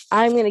like,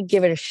 I'm going to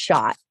give it a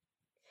shot.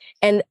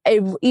 And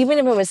even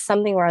if it was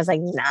something where I was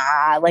like,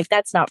 nah, like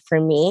that's not for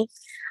me,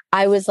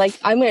 I was like,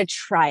 I'm going to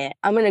try it.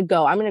 I'm going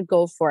to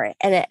go for it.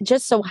 And it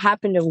just so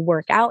happened to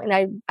work out.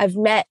 And I've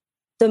met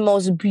the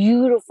most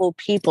beautiful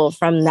people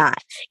from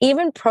that.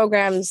 Even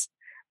programs,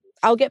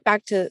 I'll get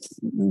back to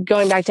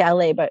going back to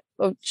LA, but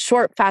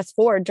fast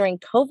forward during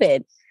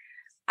COVID,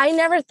 I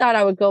never thought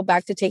I would go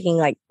back to taking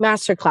like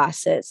master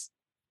classes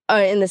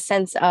in the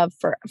sense of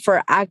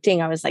for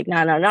acting. I was like, no.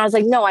 I was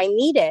like, no, I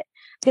need it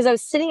because I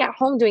was sitting at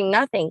home doing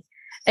nothing.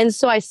 And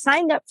so I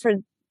signed up for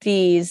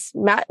these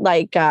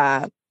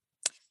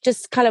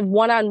just kind of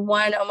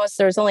one-on-one, almost.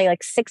 There was only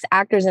like 6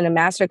 actors in a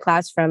master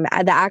class from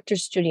the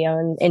Actors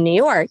Studio in New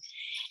York.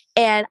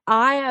 And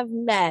I have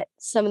met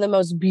some of the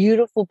most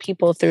beautiful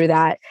people through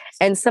that.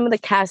 And some of the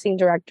casting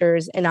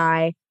directors and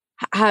I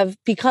have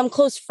become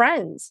close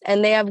friends,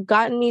 and they have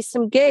gotten me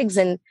some gigs.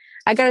 And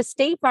I got a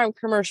State Farm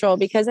commercial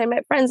because I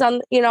met friends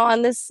on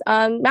this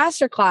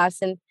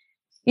masterclass. And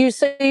you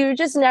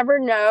just never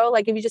know.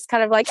 Like if you just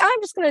kind of like,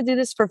 I'm just going to do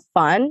this for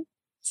fun,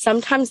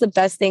 sometimes the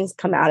best things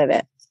come out of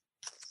it.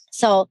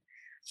 So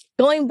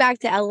going back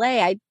to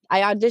LA,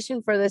 I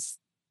auditioned for this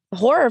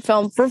horror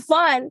film for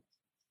fun.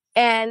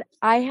 And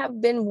I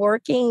have been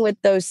working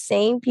with those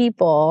same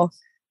people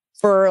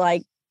for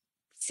like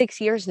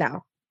 6 years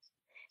now.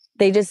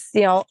 They just,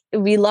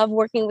 we love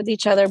working with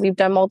each other. We've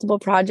done multiple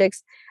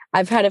projects.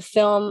 I've had a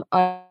film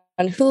on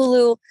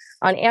Hulu,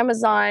 on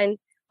Amazon,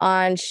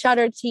 on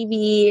Shudder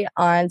TV,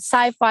 on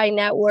Sci-Fi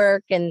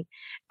Network, and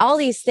all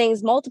these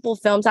things, multiple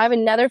films. I have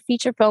another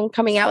feature film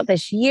coming out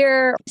this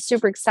year.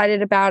 Super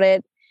excited about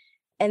it.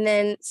 And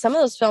then some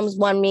of those films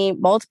won me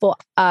multiple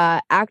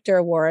actress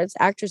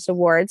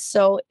awards.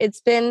 So it's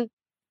been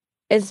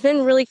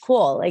really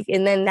cool. Like,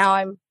 and then now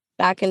I'm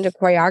back into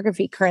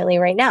choreography currently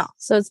right now.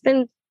 So it's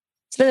been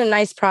a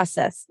nice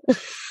process.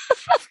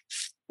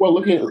 Well,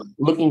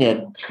 looking at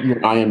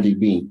your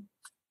IMDb,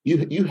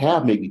 you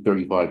have maybe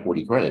 35,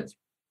 40 credits.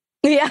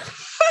 Yeah.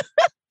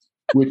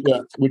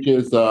 which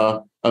is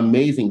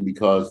amazing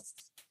because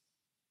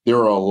there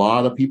are a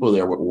lot of people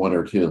there with 1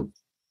 or 2.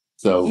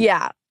 So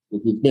yeah.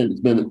 It's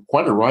been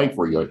quite a ride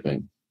for you, I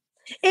think.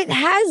 It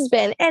has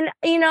been. And,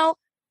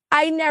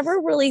 I never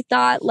really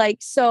thought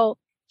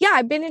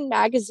I've been in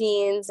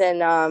magazines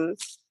and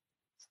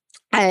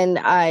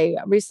I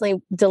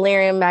recently,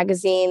 Delirium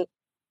magazine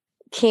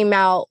came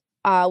out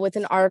with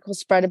an article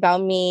spread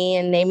about me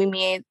and naming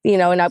me,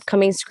 an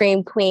upcoming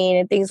Scream Queen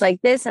and things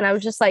like this. And I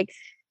was just like,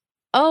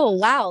 oh,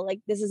 wow,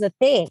 like this is a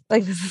thing,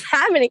 like this is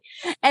happening.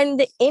 And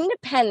the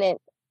independent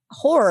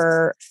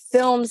horror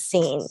film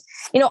scene,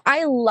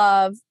 I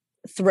love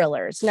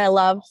thrillers and I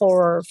love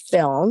horror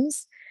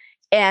films.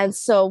 And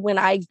so when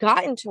I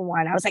got into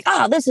one, I was like,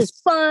 oh, this is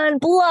fun.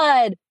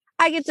 Blood.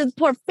 I get to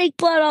pour fake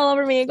blood all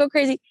over me and go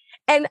crazy.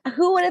 And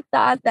who would have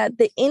thought that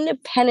the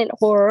independent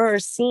horror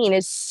scene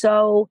is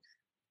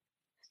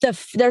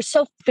they're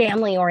so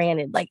family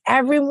oriented. Like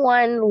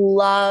everyone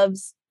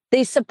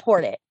they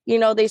support it.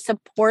 They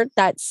support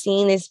that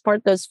scene. They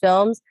support those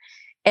films.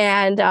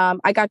 And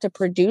I got to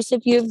produce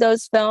a few of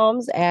those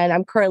films, and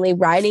I'm currently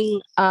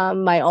writing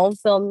my own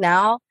film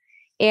now.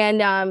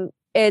 And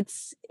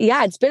it's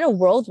been a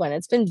whirlwind.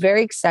 It's been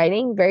very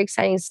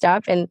exciting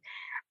stuff. And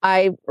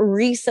I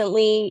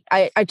recently,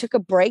 I took a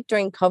break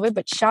during COVID,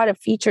 but shot a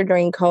feature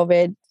during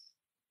COVID,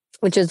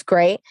 which is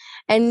great.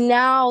 And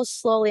now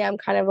slowly I'm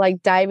kind of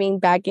like diving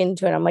back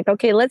into it. I'm like,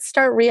 okay, let's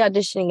start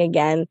re-auditioning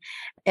again.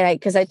 And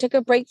because I took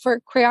a break for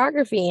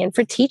choreography and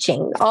for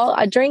teaching.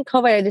 During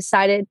COVID, I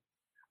decided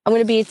I'm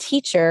going to be a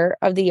teacher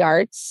of the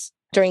arts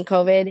during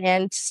COVID,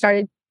 and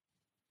started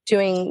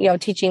doing,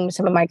 teaching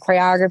some of my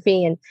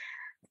choreography and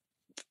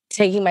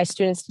taking my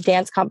students to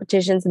dance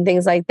competitions and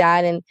things like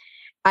that. And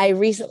I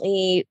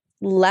recently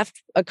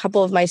left a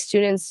couple of my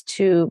students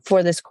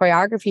for this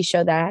choreography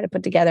show that I had to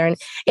put together. And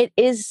it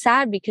is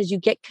sad because you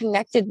get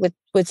connected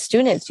with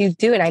students. You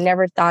do. And I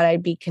never thought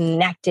I'd be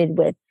connected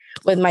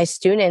with my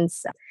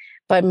students.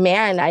 But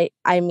man,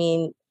 I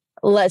mean,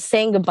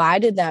 saying goodbye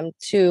to them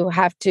to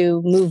have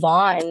to move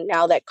on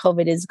now that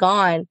COVID is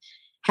gone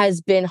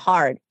has been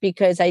hard,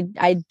 because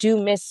I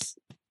do miss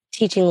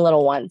teaching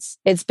little ones.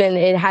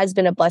 It has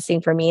been a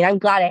blessing for me. And I'm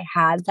glad I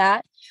had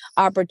that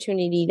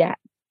opportunity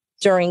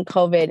during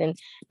COVID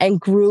and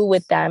grew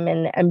with them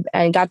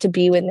and got to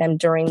be with them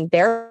during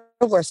their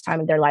worst time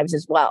in their lives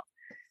as well.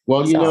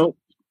 Well,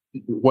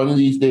 one of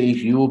these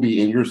days you will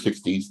be in your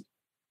 60s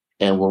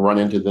and will run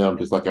into them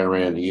just like I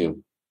ran into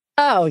you.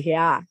 Oh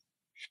yeah.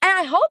 And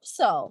I hope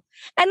so.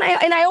 And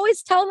I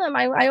always tell them,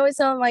 I always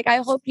tell them, like, I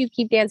hope you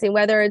keep dancing,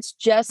 whether it's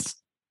just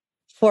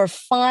for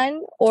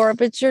fun or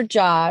if it's your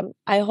job.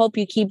 I hope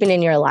you keep it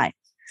in your life,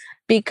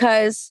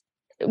 because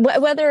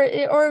whether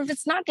or if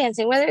it's not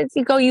dancing, whether it's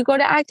you go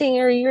to acting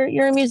or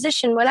you're a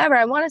musician, whatever.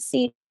 I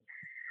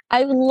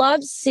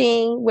love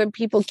seeing when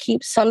people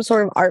keep some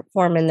sort of art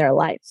form in their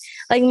life.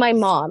 Like my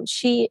mom,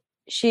 she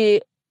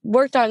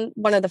worked on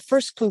one of the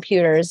first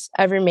computers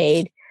ever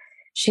made.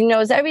 She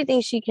knows everything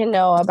she can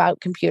know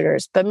about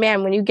computers. But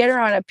man, when you get her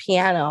on a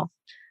piano,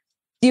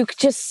 you could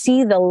just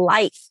see the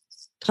light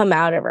come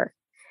out of her.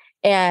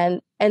 And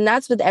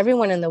that's with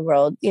everyone in the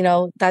world.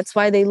 That's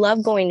why they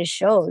love going to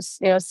shows.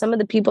 Some of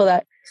the people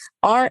that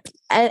aren't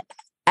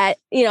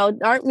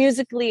aren't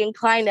musically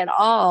inclined at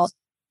all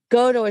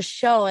go to a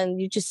show,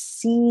 and you just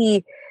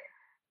see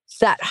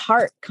that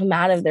heart come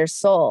out of their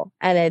soul,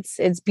 and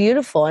it's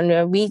beautiful.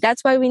 And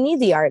that's why we need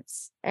the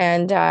arts,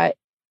 and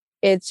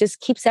it just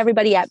keeps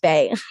everybody at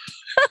bay.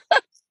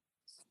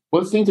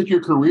 Well, it seems that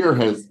your career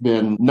has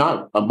been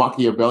not a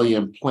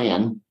Machiavellian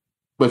plan,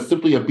 but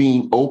simply of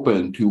being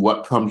open to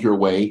what comes your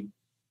way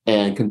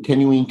and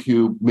continuing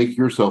to make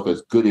yourself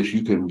as good as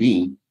you can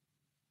be,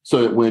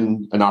 so that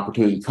when an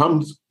opportunity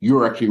comes,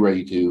 you're actually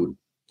ready to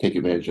take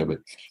advantage of it.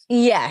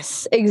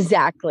 Yes,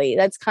 exactly.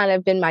 That's kind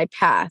of been my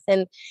path.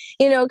 And,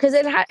 because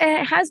it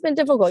has been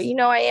difficult.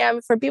 I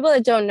am, for people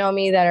that don't know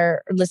me that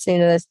are listening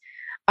to this,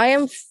 I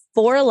am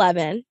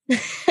 4'11",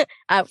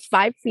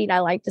 5 feet, I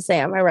like to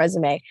say on my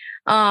resume,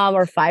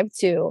 or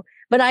 5'2",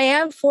 but I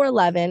am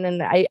 4'11",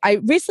 and I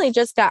recently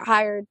just got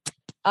hired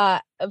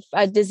at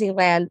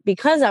Disneyland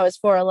because I was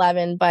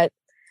 4'11", but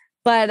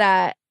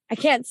I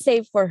can't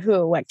say for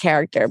what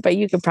character, but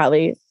you could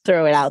probably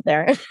throw it out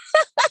there.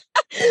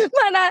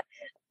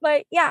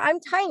 but yeah, I'm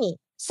tiny.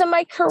 So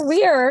my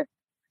career,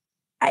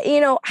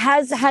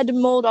 has had to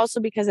mold also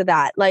because of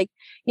that. Like,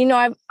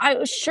 I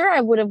was sure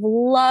I would have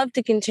loved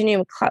to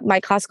continue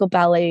my classical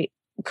ballet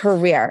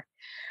career,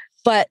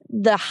 but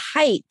the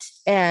height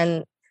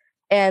and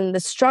the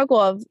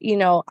struggle of,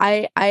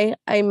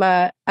 I'm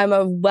a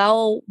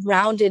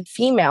well-rounded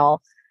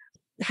female,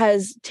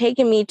 has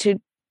taken me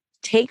to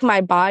take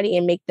my body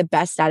and make the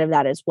best out of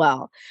that as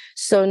well.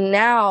 So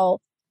now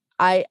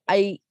I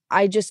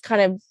just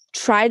kind of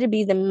try to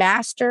be the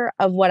master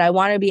of what I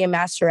want to be a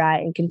master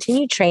at, and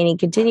continue training,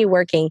 continue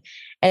working,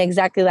 and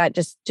exactly that.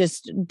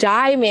 Just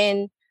dive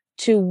in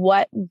to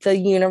what the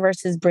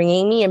universe is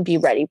bringing me and be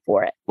ready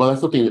for it. Well,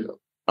 that's something that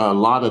a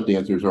lot of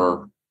dancers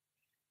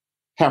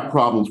have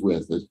problems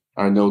with.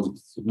 I know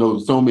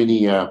so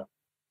many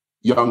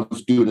young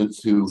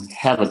students who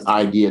have an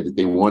idea that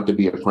they want to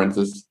be a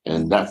princess,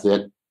 and that's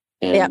it.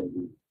 And yep.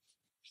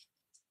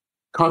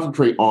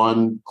 Concentrate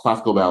on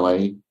classical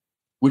ballet,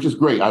 which is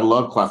great. I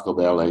love classical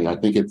ballet. I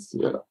think it's,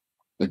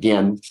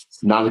 again,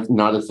 not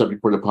a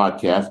subject for the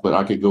podcast, but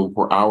I could go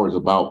for hours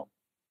about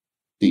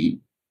the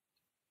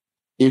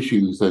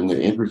issues and the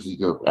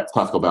intricacies of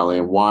classical ballet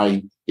and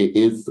why it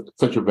is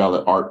such a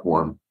valid art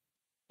form.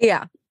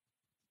 Yeah.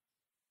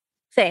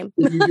 Same.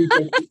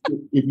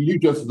 If you do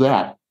just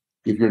that,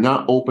 if you're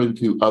not open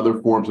to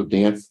other forms of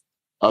dance,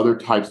 other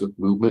types of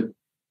movement,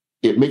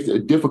 it makes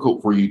it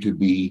difficult for you to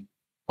be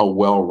a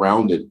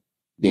well-rounded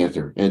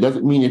dancer. And it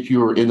doesn't mean that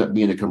you end up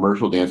being a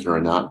commercial dancer or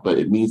not, but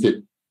it means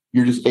that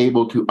you're just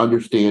able to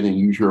understand and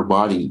use your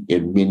body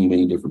in many,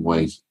 many different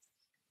ways.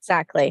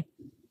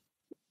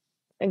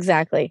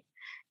 Exactly.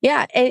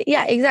 Yeah.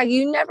 Yeah, exactly.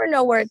 You never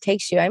know where it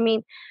takes you. I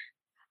mean,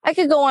 I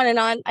could go on and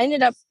on. I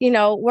ended up,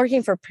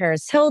 working for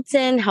Paris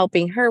Hilton,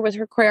 helping her with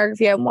her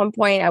choreography at one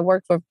point. I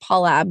worked with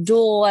Paula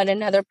Abdul at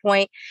another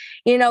point.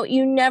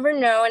 You never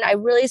know. And I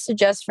really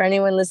suggest for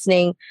anyone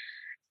listening,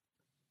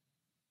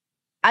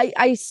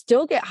 I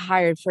still get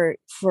hired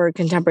for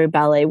contemporary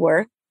ballet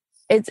work.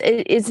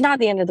 It's not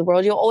the end of the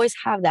world. You'll always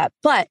have that.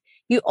 But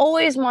you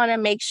always want to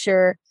make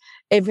sure,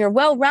 if you're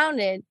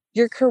well-rounded,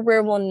 your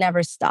career will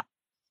never stop.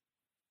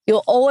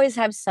 You'll always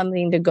have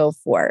something to go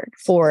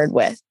forward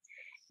with.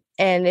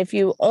 And if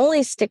you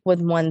only stick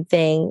with one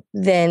thing,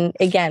 then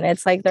again,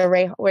 it's like the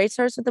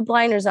racehorse with the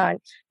blinders on.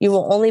 You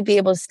will only be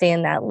able to stay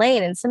in that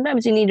lane. And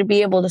sometimes you need to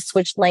be able to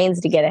switch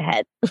lanes to get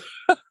ahead.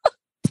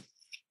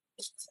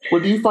 Well,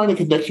 do you find a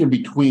connection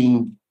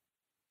between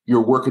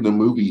your work in the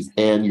movies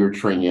and your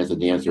training as a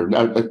dancer?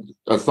 Now,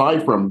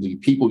 aside from the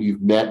people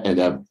you've met and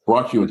have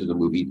brought you into the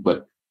movie,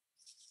 but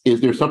is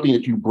there something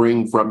that you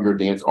bring from your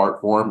dance art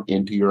form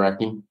into your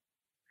acting?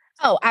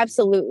 Oh,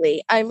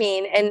 absolutely. I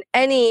mean, and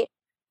any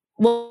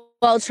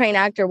well-trained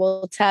actor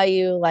will tell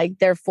you, like,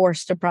 they're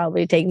forced to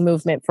probably take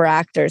movement for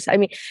actors. I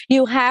mean,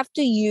 you have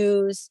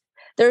to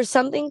there's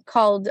something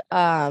called,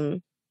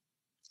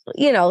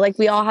 like,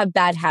 we all have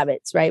bad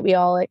habits, right?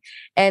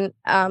 And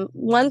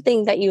one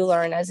thing that you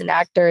learn as an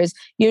actor is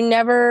you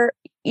never,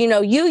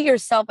 you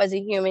yourself as a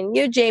human,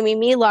 you, Jamie,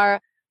 me,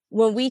 Lara,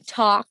 when we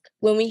talk,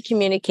 when we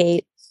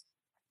communicate,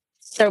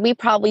 So we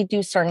probably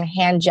do certain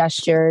hand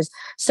gestures,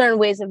 certain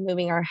ways of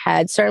moving our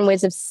head, certain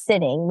ways of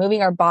sitting,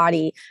 moving our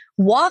body,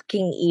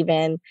 walking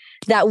even,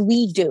 that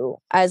we do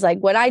as like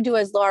what I do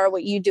as Laura,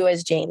 what you do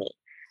as Jamie.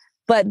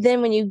 But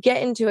then when you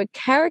get into a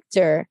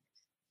character,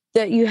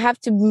 that you have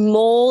to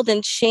mold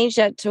and change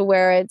that to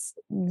where it's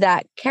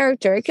that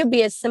character. It could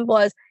be as simple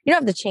as, you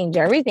don't have to change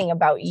everything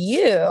about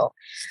you,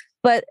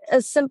 but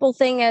a simple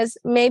thing as,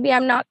 maybe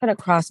I'm not going to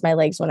cross my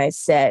legs when I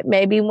sit.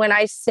 Maybe when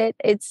I sit,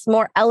 it's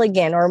more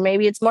elegant, or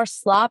maybe it's more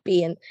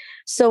sloppy. And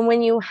so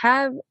when you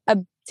have a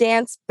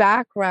dance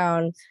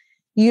background,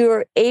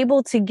 you're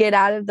able to get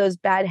out of those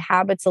bad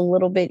habits a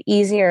little bit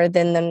easier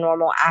than the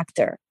normal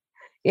actor.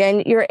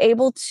 And you're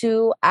able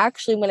to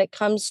actually, when it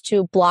comes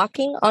to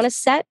blocking on a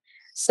set,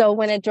 so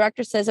when a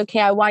director says,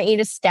 okay, I want you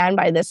to stand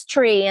by this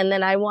tree, and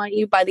then I want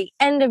you by the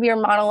end of your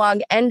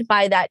monologue, end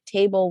by that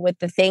table with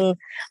the thing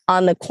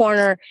on the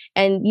corner,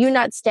 and you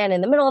not stand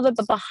in the middle of it,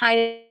 but behind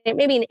it,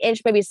 maybe an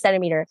inch, maybe a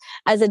centimeter.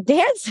 As a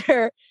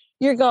dancer,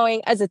 you're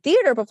going, as a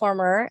theater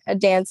performer,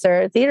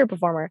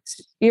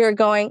 you're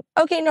going,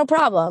 okay, no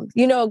problem.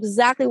 You know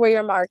exactly where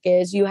your mark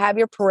is. You have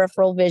your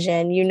peripheral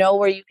vision. You know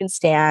where you can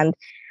stand.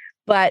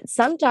 But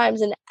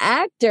sometimes an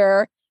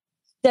actor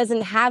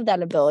doesn't have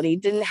that ability,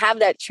 didn't have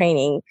that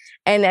training.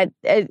 And,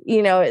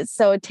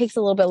 so it takes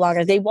a little bit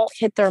longer. They won't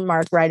hit their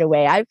mark right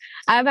away. I've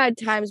had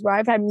times where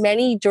I've had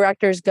many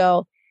directors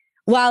go,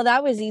 wow,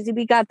 that was easy.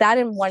 We got that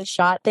in one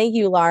shot. Thank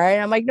you, Lara.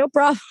 And I'm like, no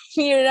problem,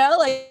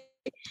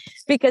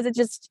 because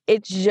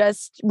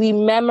we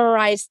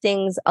memorize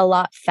things a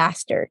lot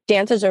faster.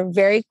 Dancers are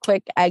very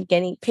quick at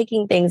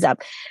picking things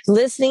up,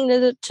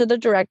 listening to the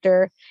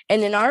director.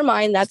 And in our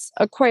mind, that's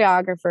a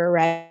choreographer,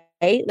 right?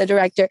 The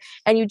director.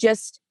 And you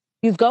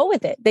go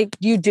with it.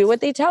 You do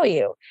what they tell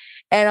you.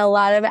 And a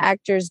lot of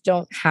actors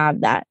don't have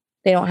that.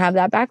 They don't have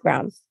that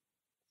background.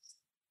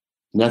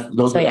 And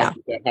those are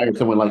actors that hire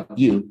someone like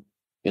you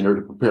in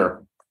order to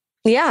prepare.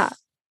 Yeah.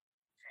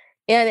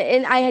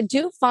 And I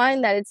do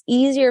find that it's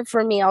easier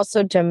for me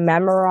also to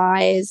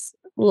memorize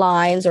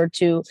lines or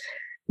to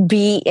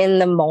be in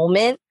the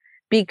moment,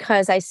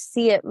 because I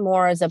see it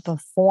more as a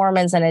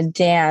performance and a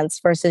dance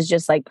versus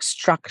just like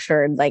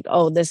structured, like,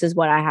 oh, this is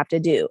what I have to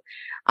do.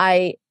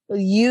 I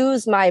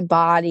use my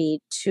body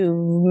to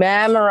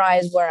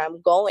memorize where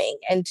I'm going,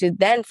 and to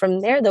then from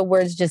there, the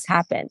words just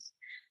happen.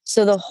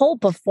 So the whole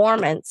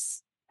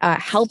performance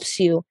helps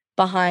you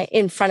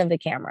in front of the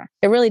camera.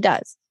 It really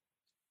does.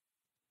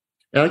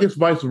 And I guess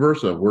vice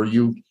versa, where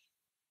you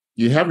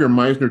have your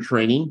Meisner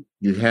training,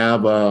 you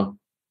have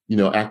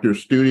actor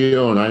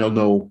studio, and I don't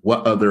know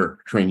what other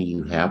training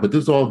you have, but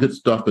this is all good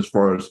stuff as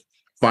far as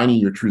finding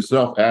your true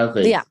self as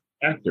a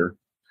actor.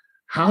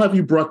 How have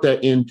you brought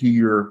that into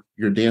your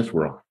dance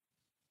world?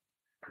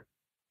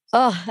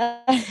 Oh,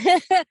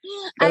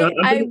 I'm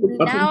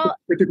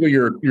particularly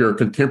your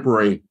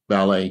contemporary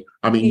ballet.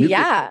 I mean,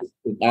 it's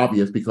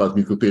obvious because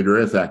musical theater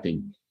is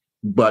acting,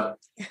 but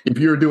if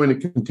you're doing a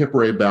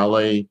contemporary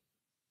ballet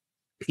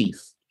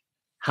piece,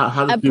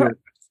 how does theater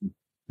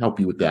help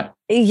you with that?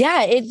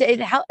 Yeah,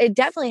 it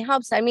definitely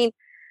helps. I mean,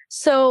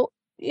 so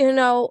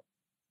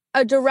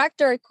a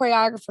director, a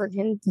choreographer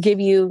can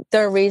give you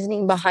their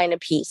reasoning behind a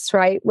piece,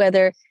 right?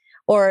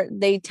 Or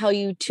they tell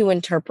you to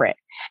interpret.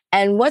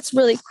 And what's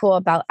really cool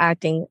about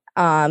acting,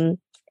 and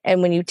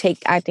when you take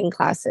acting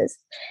classes,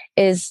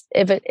 is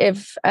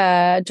if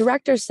a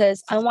director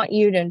says, I want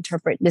you to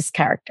interpret this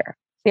character,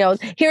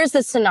 here's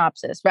the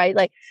synopsis, right?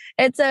 Like,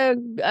 it's a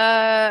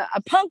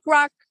punk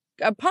rock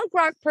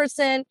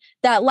person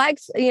that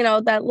likes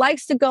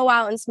to go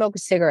out and smoke a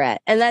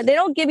cigarette, and that they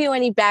don't give you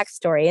any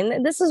backstory.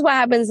 And this is what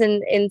happens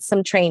in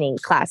some training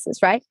classes,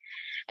 right?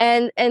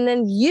 And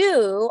then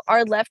you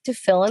are left to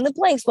fill in the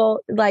blanks. Well,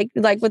 like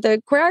what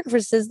the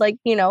choreographer says,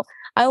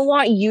 I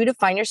want you to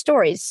find your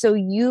stories. So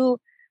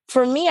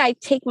for me, I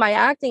take my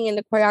acting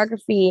into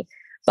choreography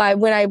by,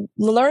 when I'm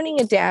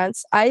learning a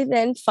dance, I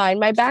then find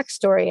my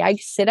backstory. I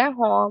sit at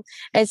home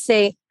and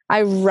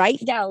I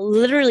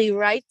literally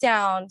write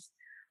down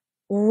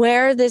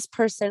where this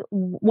person,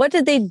 what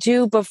did they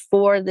do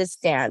before this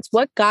dance?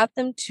 What got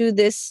them to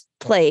this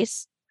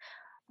place?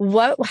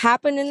 What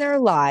happened in their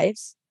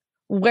lives?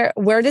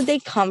 Where did they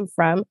come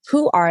from?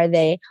 Who are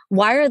they?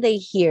 Why are they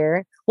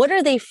here? What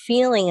are they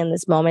feeling in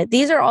this moment?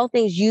 These are all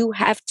things you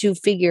have to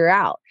figure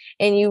out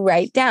and you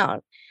write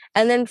down.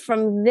 And then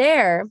from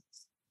there,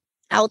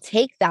 I'll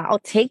take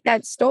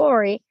that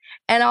story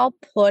and I'll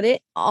put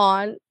it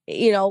on,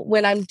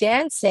 when I'm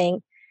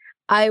dancing,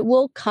 I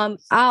will come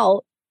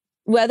out,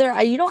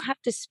 you don't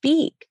have to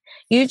speak.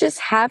 You just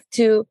have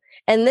to.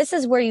 And this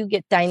is where you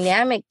get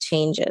dynamic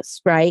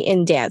changes, right?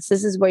 In dance,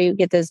 this is where you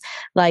get this,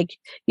 the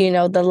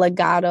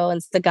legato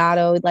and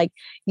staccato,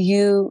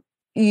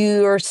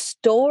 your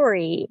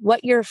story,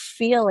 what you're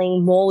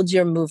feeling molds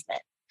your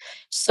movement.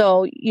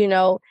 So,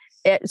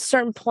 at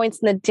certain points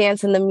in the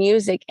dance and the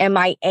music, am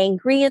I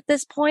angry at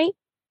this point?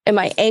 Am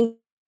I angry?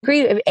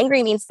 If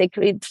angry means,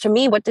 to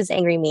me, what does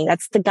angry mean?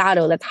 That's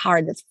staccato, that's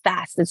hard, that's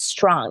fast, that's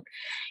strong,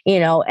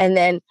 and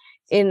then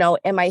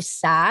am I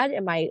sad?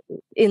 Am I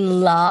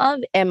in love?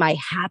 Am I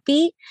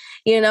happy?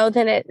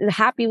 Then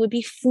happy would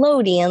be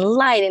floaty and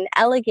light and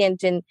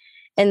elegant and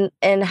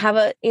have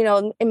a,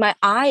 in my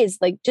eyes,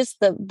 like just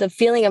the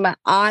feeling of my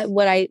eye,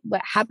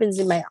 what happens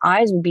in my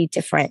eyes would be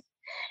different.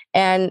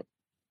 And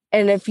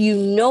if you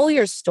know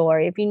your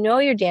story, if you know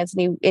your dance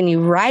and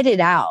you write it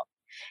out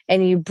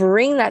and you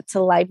bring that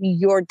to life,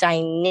 your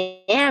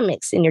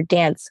dynamics in your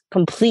dance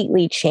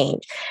completely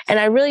change. And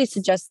I really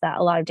suggest that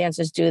a lot of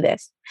dancers do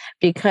this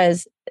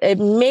because it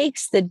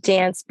makes the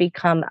dance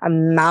become a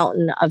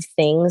mountain of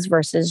things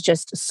versus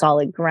just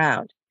solid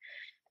ground.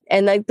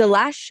 And like the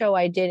last show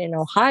I did in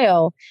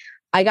Ohio,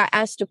 I got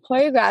asked to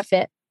choreograph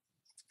it.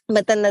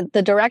 But then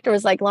the director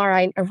was like,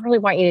 Lara, I really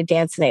want you to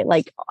dance tonight.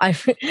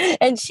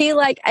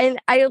 And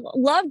I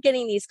love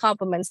getting these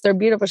compliments. They're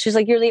beautiful. She's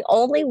like, you're the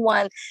only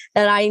one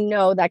that I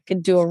know that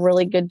could do a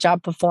really good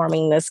job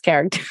performing this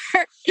character.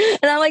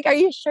 And I'm like, are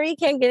you sure you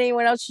can't get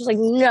anyone else? She's like,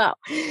 no.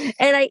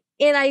 And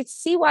I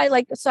see why,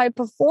 so I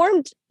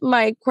performed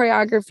my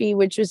choreography,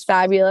 which was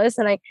fabulous.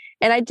 And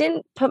I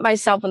didn't put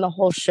myself in the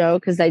whole show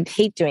because I'd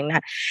hate doing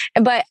that.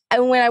 But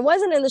when I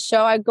wasn't in the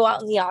show, I'd go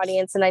out in the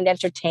audience and I'd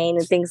entertain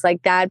and things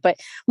like that. But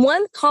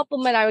one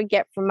compliment I would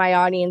get from my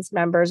audience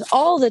members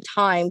all the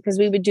time, because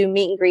we would do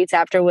meet and greets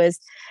after, was,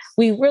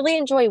 we really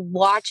enjoy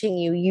watching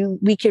you.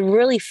 We can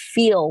really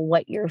feel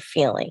what you're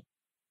feeling.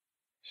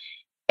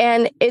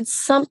 And it's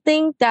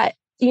something that,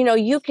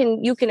 you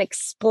can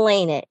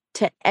explain it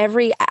to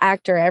every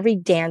actor, every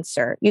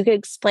dancer. You can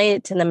explain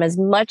it to them as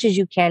much as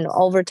you can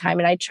over time.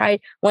 And I try,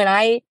 when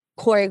I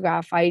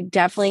choreograph, I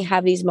definitely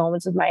have these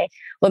moments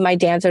with my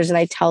dancers, and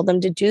I tell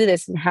them to do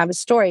this and have a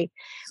story.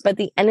 But at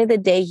the end of the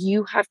day,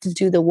 you have to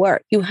do the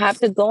work. You have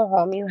to go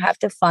home. You have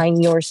to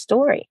find your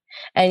story,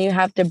 and you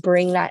have to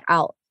bring that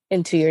out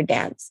into your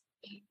dance.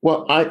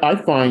 Well, I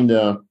find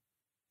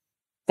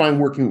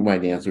working with my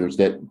dancers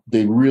that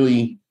they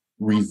really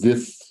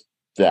resist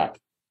that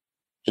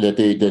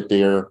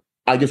they're,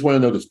 I just want to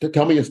know this.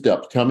 Tell me a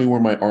step. Tell me where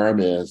my arm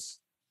is.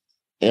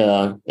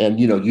 And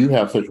you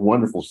have such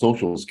wonderful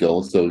social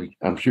skills, so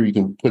I'm sure you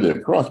can put it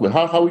across. But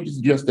how would you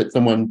suggest that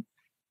someone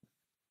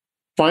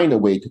find a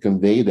way to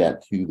convey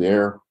that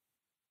to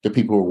the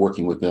people who are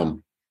working with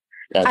them?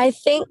 I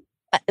think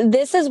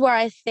this is where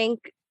I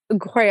think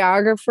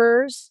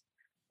choreographers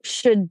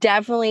should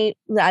definitely,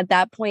 at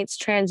that point,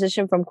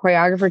 transition from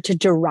choreographer to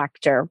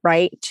director,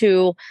 right?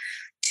 To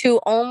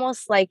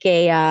almost like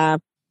a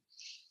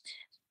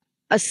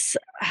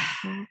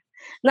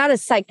not a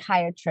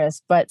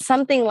psychiatrist, but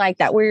something like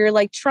that, where you're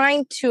like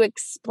trying to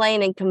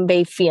explain and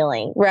convey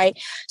feeling, right?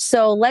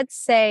 So let's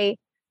say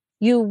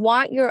you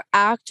want your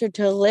actor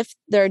to lift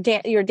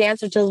your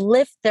dancer to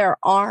lift their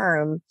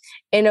arm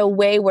in a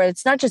way where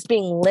it's not just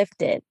being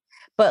lifted,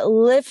 but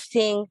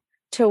lifting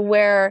to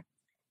where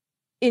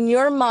in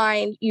your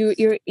mind,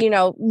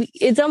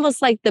 it's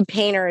almost like the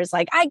painter is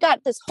like, I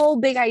got this whole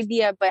big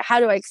idea, but how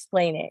do I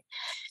explain it?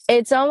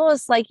 It's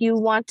almost like you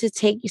want to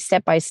take you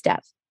step by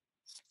step.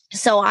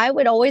 So I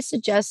would always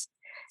suggest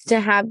to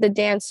have the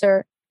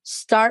dancer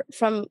start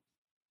from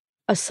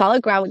a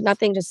solid ground with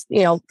nothing, just,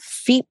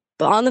 feet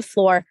on the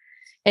floor,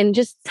 and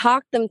just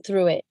talk them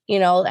through it.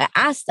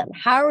 Ask them,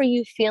 how are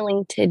you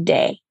feeling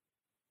today?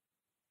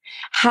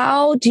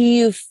 How do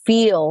you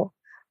feel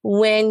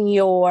when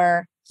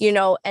you're,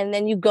 and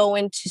then you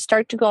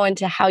start to go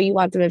into how you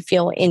want them to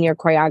feel in your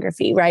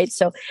choreography, right?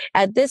 So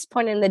at this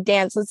point in the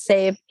dance, let's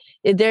say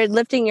if they're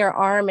lifting your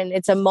arm and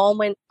it's a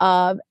moment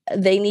of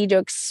they need to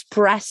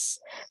express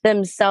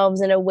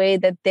themselves in a way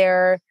that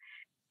they're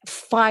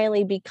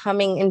finally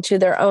becoming into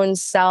their own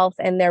self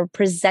and they're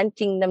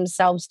presenting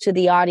themselves to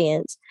the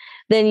audience,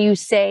 then you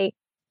say,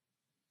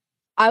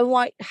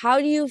 how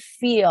do you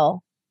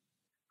feel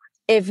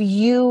if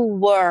you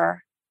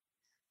were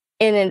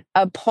in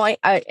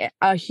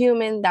a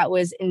human that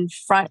was in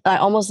front,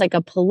 almost like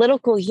a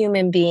political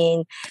human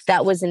being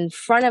that was in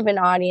front of an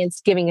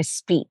audience giving a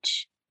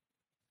speech?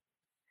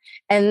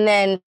 And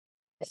then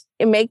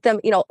make them,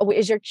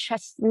 is your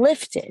chest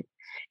lifted?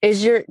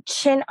 Is your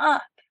chin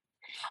up?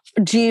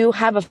 Do you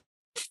have a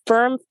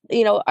firm,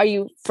 are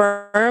you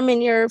firm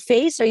in your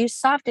face? Are you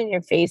soft in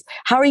your face?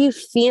 How are you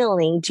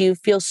feeling? Do you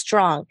feel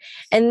strong?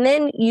 And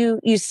then you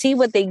see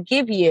what they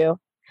give you.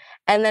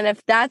 And then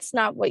if that's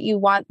not what you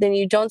want, then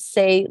you don't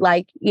say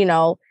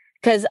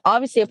because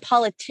obviously a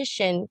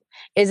politician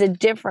is a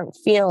different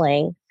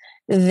feeling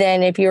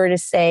than if you were to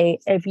say,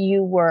 if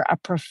you were a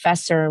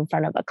professor in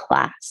front of a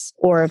class,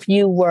 or if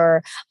you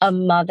were a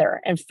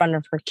mother in front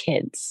of her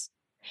kids.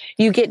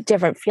 You get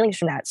different feelings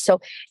from that.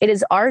 So it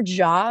is our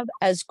job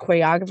as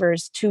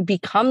choreographers to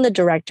become the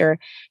director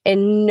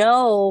and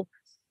know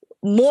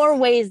more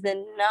ways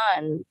than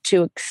none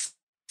to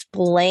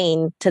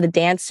explain to the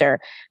dancer.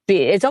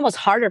 It's almost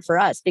harder for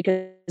us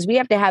because we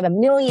have to have a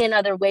million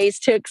other ways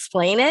to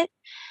explain it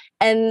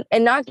and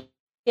not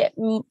get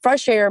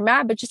frustrated or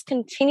mad, but just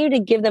continue to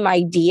give them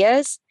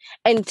ideas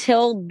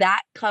until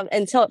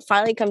it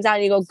finally comes out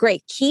and you go,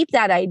 great, keep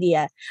that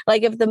idea.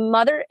 Like if the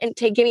mother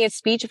giving a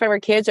speech in front of her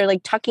kids or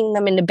like tucking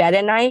them into bed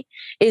at night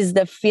is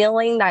the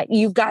feeling that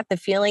you got the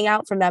feeling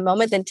out from that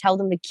moment, then tell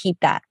them to keep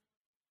that.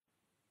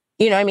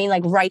 You know what I mean?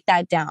 Like write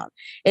that down.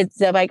 It's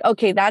like,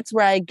 okay, that's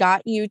where I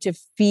got you to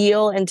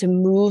feel and to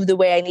move the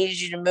way I needed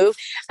you to move.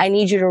 I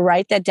need you to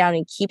write that down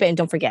and keep it and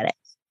don't forget it.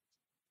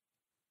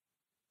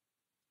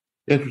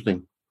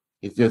 Interesting.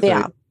 It's just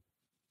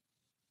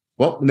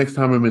well, next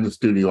time I'm in the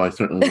studio, I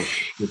certainly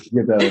will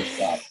give that a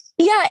shot.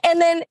 Yeah.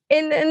 And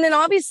then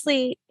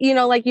obviously, you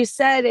know, like you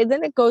said, and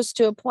then it goes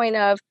to a point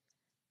of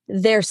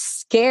they're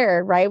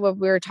scared, right? What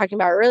we were talking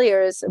about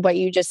earlier is what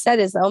you just said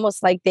is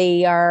almost like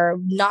they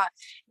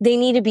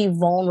need to be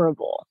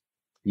vulnerable.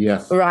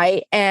 Yes.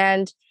 Right.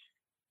 And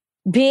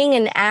being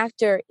an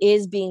actor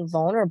is being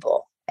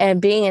vulnerable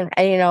and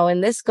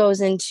and this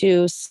goes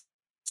into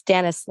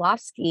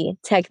Stanislavski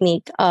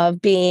technique of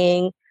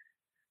being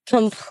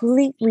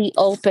completely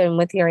open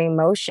with your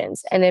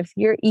emotions. And if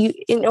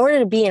in order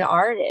to be an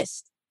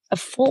artist, a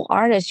full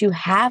artist, you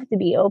have to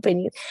be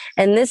open.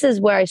 And this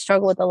is where I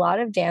struggle with a lot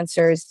of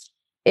dancers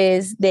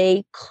is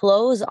they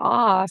close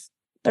off,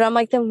 but I'm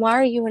like, then why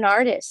are you an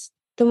artist?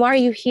 Then why are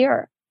you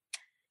here?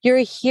 You're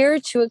here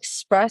to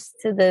express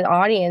to the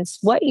audience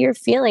what you're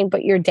feeling,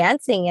 but you're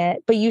dancing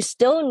it, but you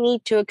still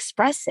need to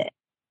express it.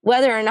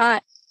 Whether or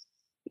not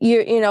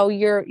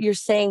you're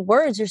saying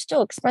words, you're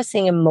still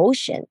expressing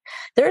emotion.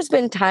 There's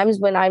been times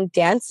when I'm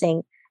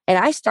dancing and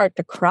I start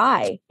to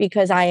cry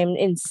because I am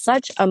in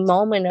such a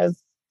moment of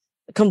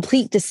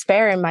complete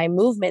despair in my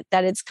movement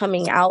that it's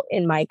coming out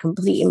in my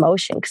complete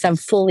emotion because I'm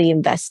fully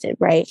invested,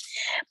 right?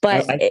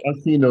 But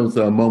I've seen those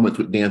moments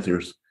with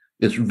dancers.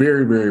 It's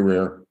very, very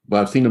rare,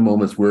 but I've seen the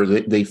moments where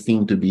they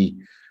seem to be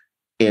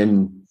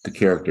in the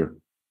character.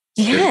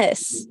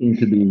 Yes. They seem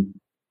to be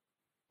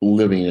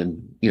living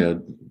in,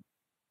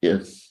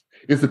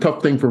 it's a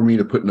tough thing for me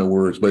to put into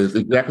words, but it's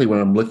exactly what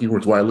I'm looking for.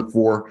 It's what I look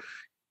for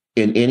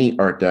in any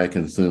art that I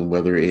consume,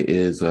 whether it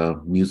is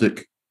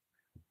music.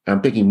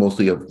 I'm thinking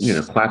mostly of,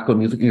 classical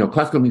music.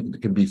 Classical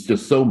music can be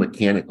just so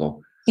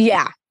mechanical.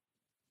 Yeah.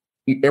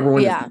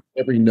 Everyone is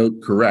every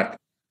note correct,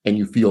 and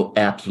you feel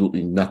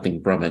absolutely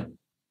nothing from it.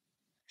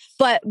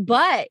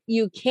 But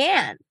you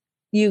can.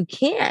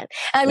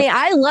 I mean,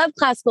 I love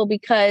classical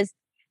because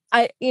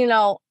I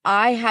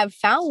have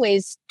found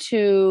ways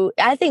to,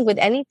 I think with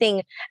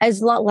anything,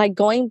 like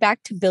going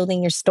back to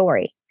building your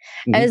story,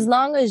 as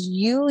long as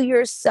you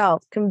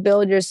yourself can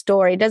build your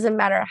story, it doesn't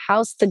matter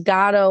how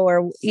staccato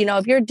or,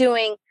 if you're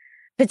doing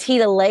petit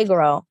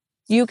allegro,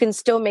 you can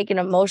still make it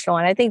emotional.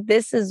 And I think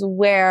this is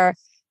where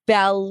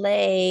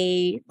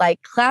ballet,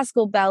 like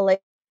classical ballet,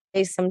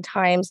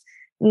 sometimes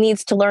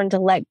needs to learn to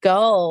let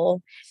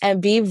go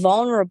and be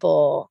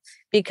vulnerable,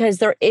 because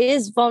there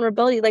is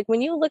vulnerability. Like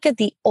when you look at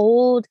the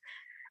old,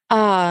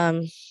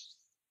 what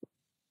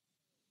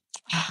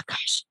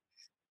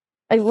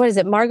is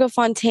it? Margot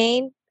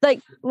Fontaine,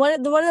 like one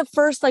of the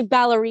first like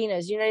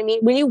ballerinas, you know what I mean?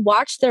 When you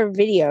watch their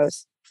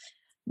videos,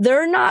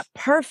 they're not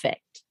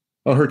perfect.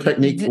 Oh, her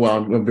technique. Well,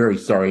 I'm very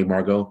sorry,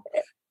 Margot.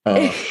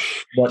 But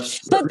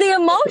the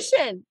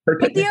emotion.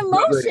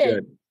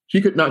 She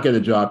could not get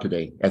a job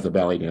today as a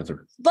ballet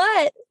dancer.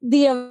 But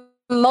the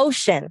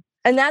emotion,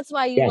 and that's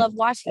why you love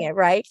watching it,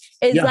 right?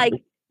 It's like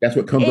that's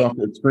what comes off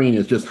the screen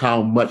is just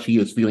how much she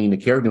is feeling the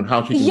character and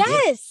how she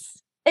can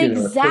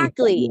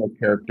exactly a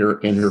character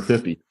in her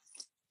 50s.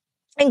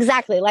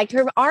 Exactly. Like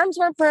her arms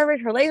weren't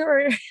perfect, her legs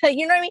were,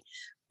 you know what I mean?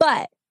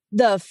 But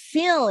the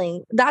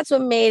feeling, that's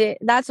what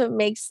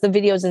makes the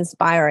videos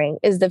inspiring,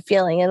 is the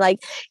feeling. And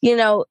like,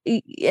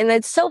 and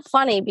it's so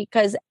funny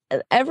because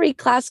every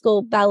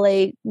classical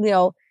ballet,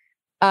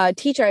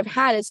 teacher I've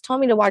had has told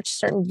me to watch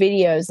certain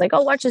videos, like,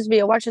 oh, watch this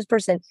video, watch this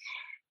person.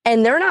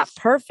 And they're not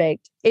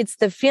perfect. It's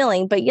the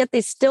feeling, but yet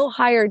they still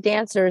hire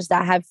dancers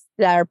that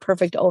are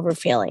perfect over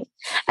feeling.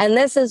 And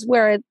this is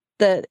where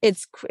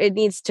it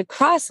needs to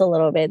cross a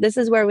little bit. This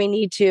is where we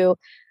need to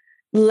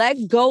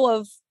let go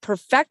of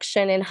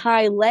perfection and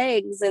high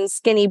legs and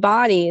skinny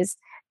bodies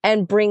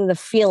and bring the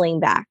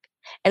feeling back.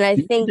 And I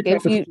think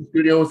if you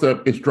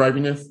studio is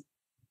driving this.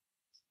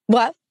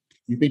 What?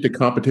 You think the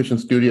competition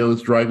studio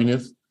is driving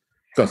this?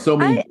 Because so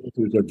many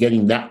dancers are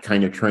getting that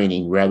kind of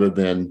training rather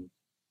than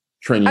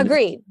training.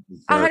 Agreed.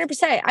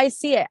 100%. I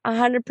see it.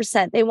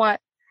 100%. They want,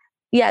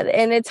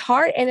 and it's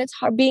hard,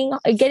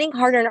 getting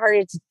harder and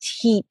harder to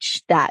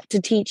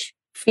teach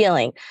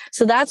feeling.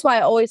 So that's why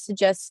I always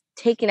suggest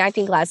taking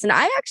acting class. And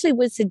I actually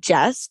would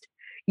suggest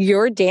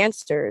your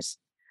dancers,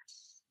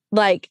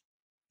 like,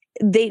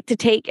 to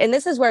take, and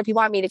this is where if you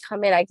want me to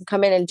come in, I can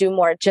come in and do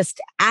more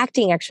just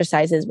acting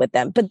exercises with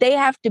them, but they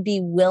have to be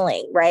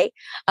willing, right?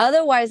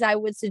 Otherwise, I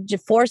would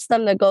force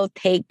them to go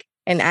take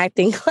an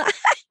acting class.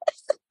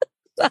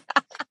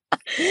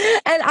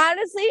 And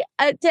honestly,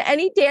 to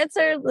any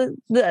dancer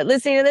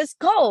listening to this,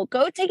 go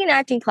take an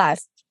acting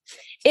class.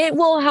 It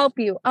will help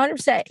you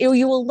 100%.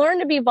 You will learn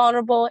to be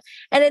vulnerable,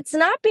 and it's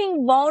not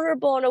being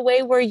vulnerable in a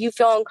way where you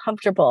feel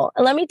uncomfortable.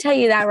 And let me tell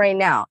you that right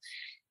now.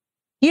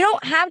 You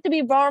don't have to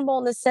be vulnerable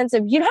in the sense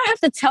of, you don't have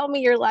to tell me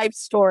your life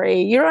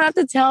story. You don't have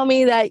to tell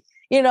me that,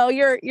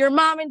 your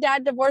mom and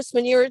dad divorced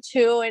when you were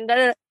 2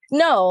 and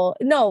no,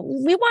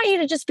 we want you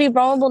to just be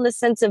vulnerable in the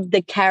sense of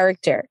the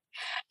character.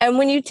 And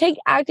when you take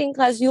acting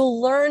class,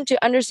 you'll learn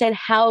to understand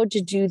how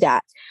to do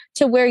that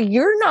to where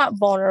you're not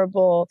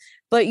vulnerable,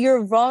 but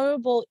you're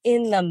vulnerable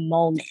in the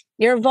moment.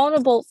 You're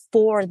vulnerable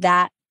for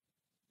that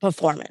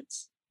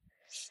performance.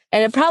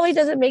 And it probably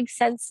doesn't make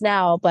sense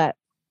now, but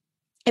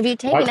if you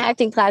take an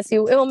acting class, it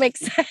will make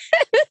sense.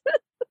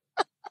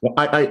 Well,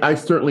 I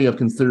certainly have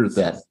considered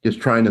that, just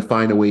trying to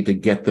find a way to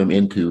get them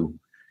into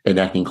an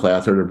acting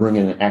class or to bring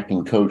in an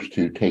acting coach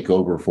to take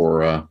over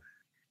for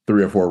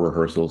 3 or 4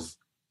 rehearsals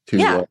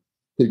to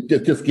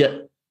just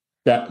get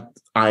that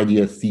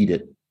idea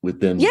seated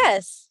within.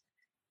 Yes.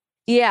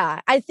 Yeah,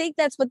 I think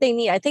that's what they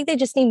need. I think they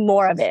just need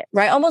more of it,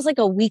 right? Almost like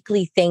a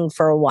weekly thing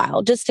for a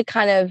while, just to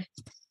kind of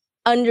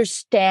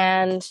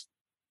understand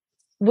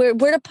where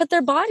to put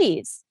their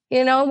bodies,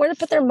 where to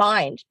put their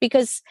mind.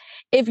 Because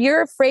if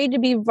you're afraid to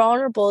be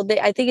vulnerable,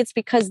 I think it's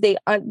because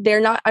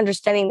they're not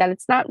understanding that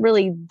it's not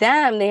really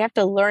them. They have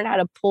to learn how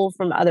to pull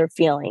from other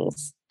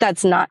feelings.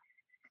 That's not.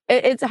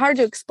 It's hard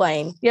to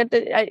explain. You have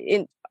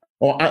to.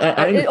 Or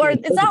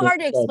it's not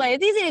hard to explain.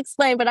 It's easy to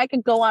explain, but I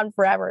could go on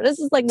forever. This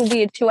is like will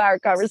be a 2-hour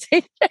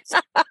conversation.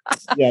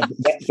 Yeah,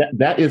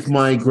 that is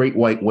my great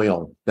white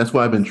whale. That's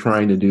what I've been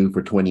trying to do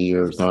for 20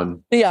 years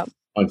on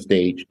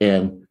stage.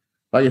 And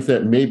like I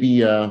said,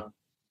 maybe a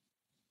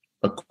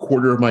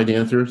quarter of my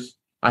dancers,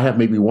 I have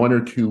maybe 1 or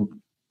 2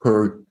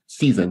 per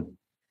season.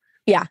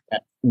 Yeah,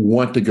 that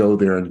want to go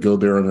there and go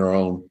there on their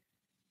own,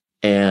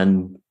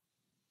 and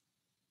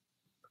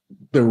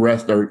the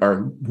rest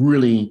are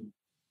really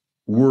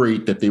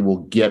worried that they will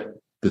get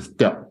the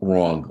step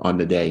wrong on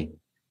the day.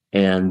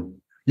 And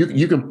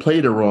you can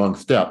play the wrong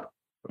step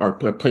or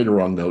play the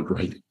wrong note,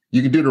 right?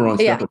 You can do the wrong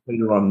step or play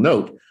the wrong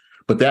note,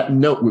 but that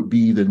note would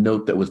be the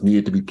note that was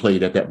needed to be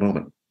played at that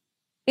moment.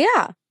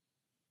 Yeah.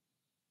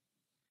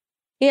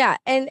 Yeah.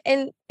 And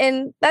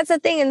that's the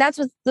thing. And that's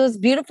what's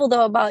beautiful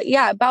though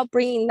about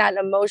bringing that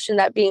emotion,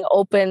 that being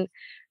open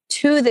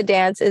to the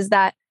dance, is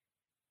that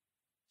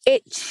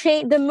it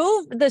changed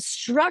the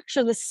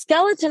structure, the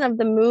skeleton of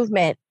the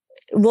movement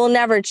will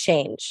never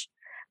change.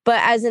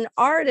 But as an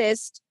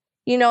artist,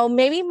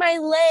 maybe my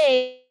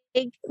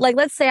leg, like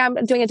let's say I'm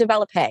doing a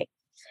developpe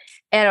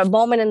and a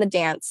moment in the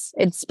dance,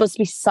 it's supposed to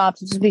be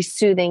soft, it's supposed to be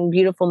soothing,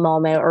 beautiful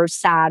moment, or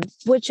sad,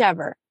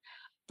 whichever.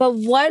 But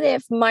what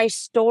if my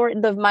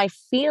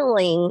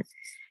feeling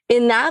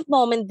in that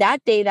moment,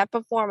 that day, that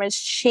performance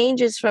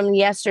changes from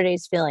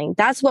yesterday's feeling?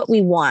 That's what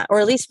we want, or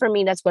at least for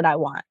me, that's what I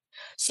want.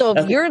 So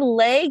if your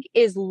leg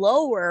is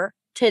lower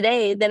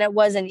today than it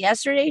was in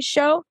yesterday's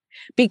show,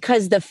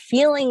 because the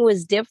feeling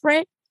was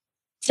different,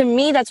 to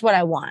me, that's what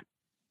I want.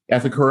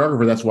 As a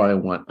choreographer, that's what I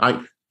want.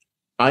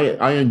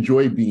 I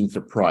enjoy being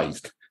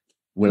surprised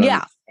when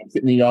I'm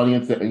sitting in the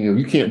audience.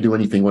 You can't do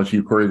anything once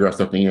you choreograph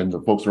something and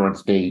the folks are on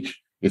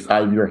stage. It's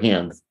out of your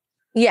hands.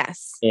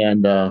 Yes.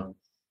 And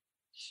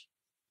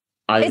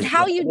it's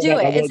how you do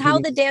it. It's how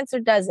the dancer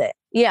does it.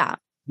 Yeah.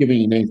 Giving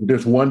you names.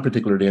 There's one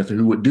particular dancer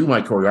who would do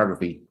my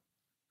choreography,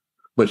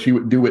 but she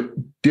would do it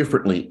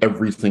differently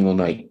every single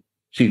night.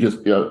 She just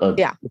a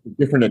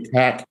different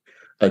attack,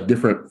 a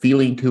different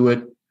feeling to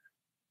it.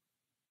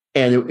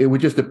 And it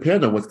would just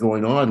depend on what's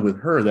going on with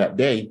her that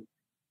day.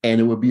 And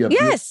it would be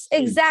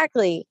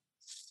exactly.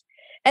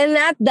 And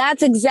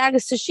that's exactly,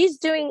 so she's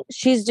doing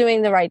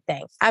the right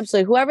thing.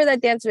 Absolutely. Whoever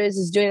that dancer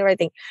is doing the right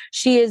thing.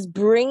 She is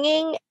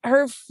bringing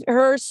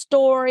her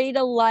story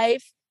to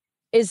life,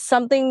 is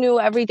something new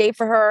every day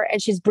for her. And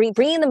she's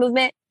bringing the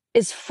movement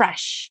is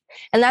fresh.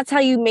 And that's how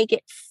you make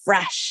it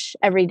fresh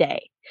every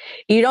day.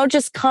 You don't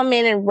just come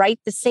in and write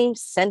the same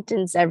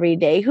sentence every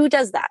day. Who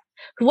does that?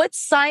 What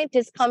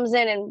scientist comes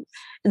in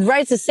and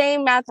writes the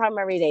same math problem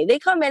every day? They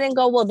come in and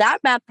go, well, that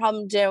math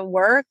problem didn't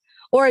work,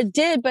 or it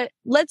did, but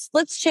let's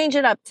change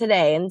it up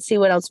today and see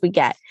what else we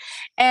get.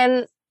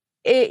 And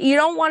you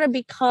don't want to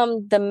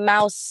become the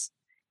mouse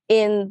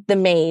in the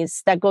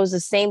maze that goes the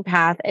same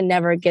path and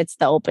never gets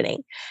the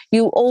opening.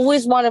 You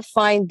always want to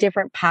find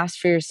different paths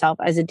for yourself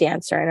as a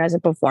dancer and as a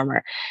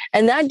performer.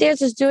 And that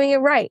dancer is doing it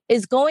right,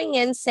 is going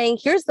in saying,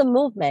 here's the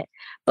movement.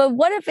 But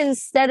what if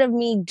instead of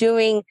me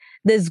doing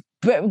this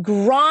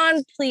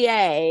grand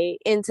plie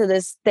into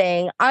this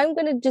thing, I'm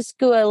going to just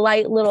do a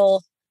light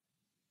little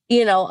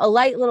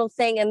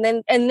thing and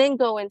then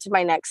go into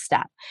my next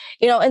step,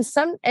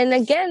 and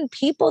again,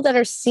 people that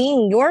are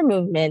seeing your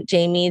movement,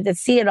 Jamie, that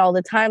see it all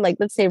the time, like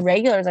let's say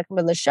regulars that come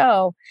to the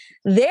show,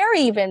 they're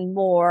even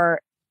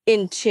more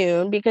in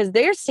tune because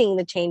they're seeing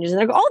the changes and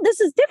they're oh, this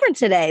is different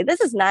today.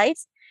 This is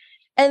nice.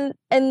 And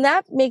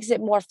that makes it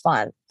more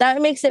fun.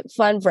 That makes it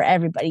fun for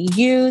everybody,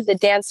 you, the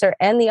dancer,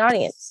 and the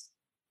audience.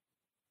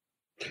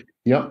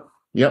 Yep.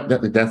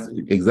 That's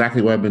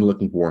exactly what I've been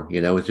looking for.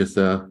 It's just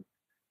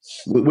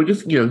we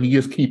just, you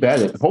just keep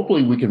at it.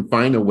 Hopefully we can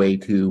find a way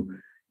to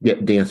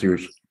get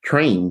dancers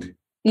trained.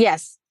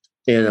 Yes.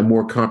 In a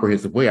more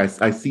comprehensive way.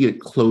 I see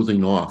it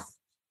closing off.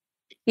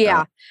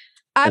 Yeah,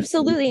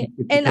 absolutely.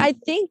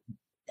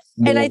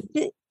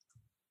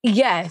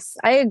 Yes,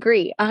 I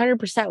agree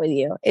 100% with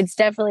you. It's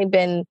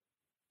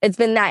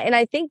been that. And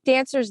I think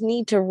dancers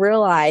need to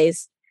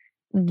realize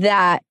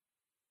that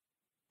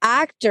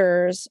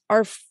actors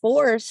are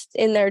forced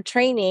in their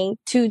training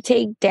to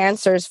take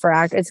dancers for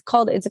actors.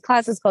 It's a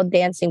class that's called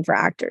dancing for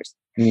actors.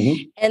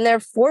 Mm-hmm. And they're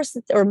forced,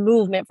 or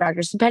movement for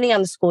actors, depending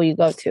on the school you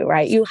go to,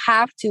 right? You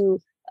have to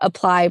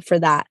apply for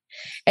that.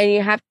 And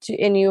you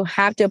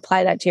have to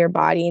apply that to your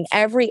body. And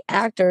every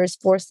actor is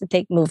forced to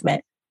take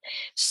movement.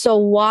 So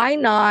why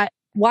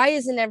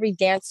isn't every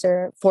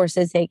dancer forced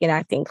to take an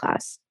acting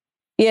class?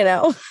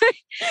 Because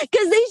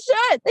they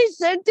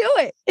should do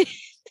it.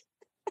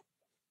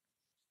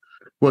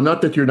 Well,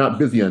 not that you're not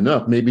busy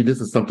enough. Maybe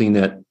this is something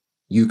that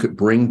you could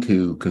bring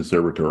to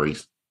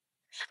conservatories.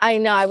 I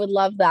know. I would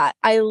love that.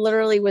 I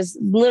was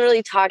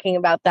talking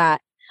about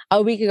that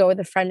a week ago with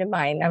a friend of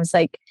mine. I was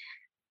like,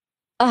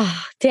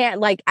 oh,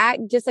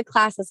 just a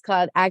class that's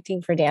called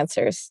Acting for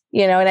Dancers,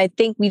 and I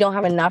think we don't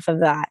have enough of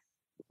that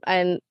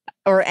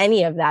or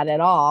any of that at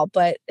all.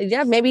 But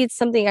yeah, maybe it's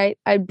something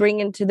I'd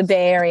bring into the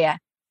Bay Area.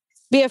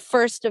 Be a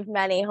first of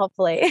many,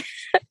 hopefully.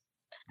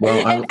 Well,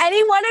 if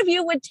any one of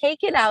you would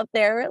take it out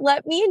there,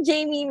 let me and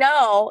Jamie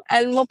know,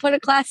 and we'll put a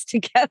class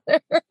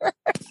together.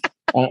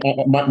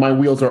 My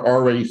wheels are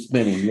already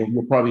spinning.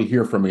 You'll probably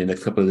hear from me in the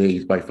next couple of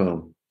days by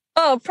phone.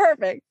 Oh,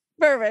 perfect.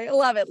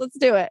 Love it. Let's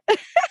do it.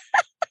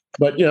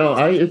 But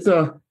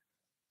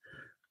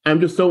I'm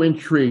just so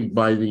intrigued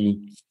by the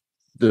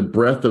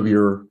breadth of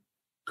your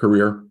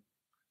career,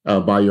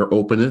 by your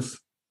openness,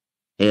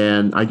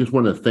 and I just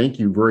want to thank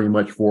you very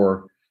much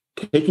for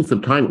taking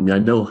some time with me. I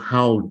know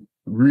how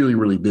really,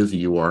 really busy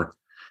you are,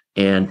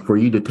 and for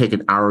you to take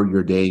an hour of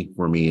your day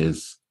for me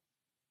is,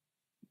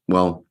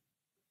 well,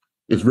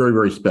 it's very,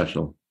 very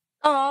special.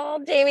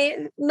 Oh,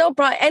 Jamie, no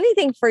problem.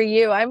 Anything for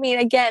you. I mean,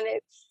 again,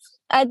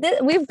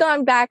 we've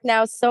gone back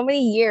now so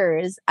many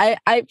years.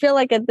 I feel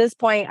like at this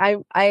point,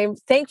 I'm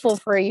thankful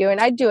for you, and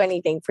I'd do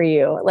anything for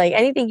you. Like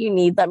anything you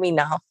need, let me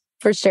know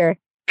for sure.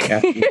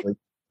 Absolutely,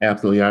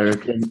 absolutely.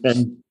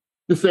 And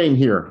the same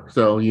here.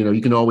 So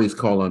you can always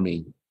call on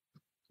me.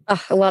 Oh,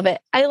 I love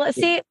it.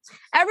 See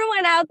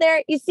everyone out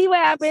there. You see what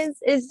happens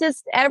is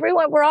just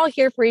everyone. We're all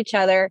here for each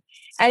other.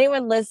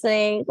 Anyone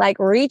listening,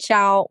 reach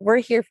out. We're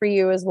here for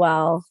you as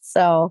well.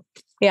 So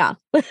yeah.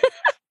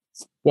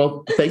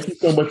 Well, thank you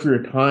so much for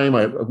your time.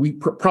 We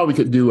probably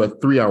could do a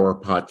 3-hour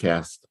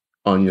podcast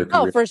on your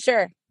career. Oh, for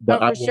sure.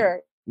 For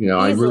sure.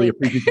 I really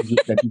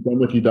appreciate that you've done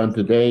what you've done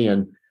today,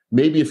 and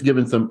maybe it's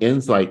given some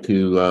insight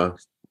to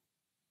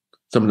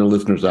some of the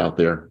listeners out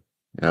there.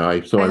 I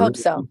hope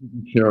so.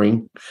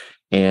 Sharing,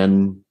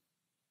 and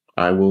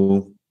I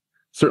will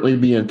certainly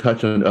be in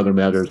touch on other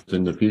matters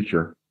in the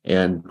future.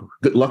 And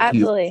good luck to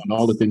you on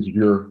all the things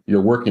you're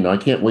working on.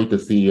 I can't wait to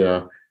see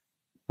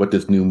what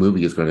this new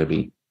movie is going to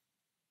be.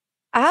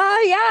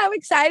 Yeah, I'm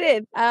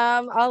excited.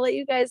 I'll let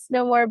you guys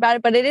know more about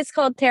it, but it is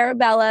called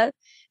Tarabella,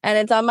 and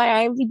it's on my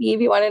imdb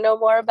if you want to know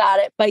more about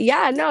it. But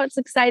yeah, no, it's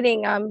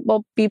exciting.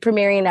 We'll be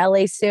premiering in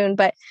LA soon,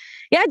 but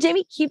yeah,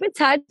 Jamie, keep in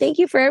touch. Thank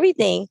you for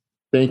everything.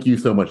 Thank you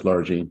so much,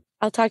 Lara Jean.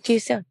 I'll talk to you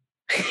soon.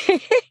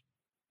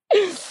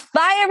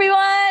 Bye,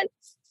 everyone.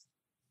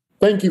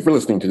 Thank you for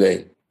listening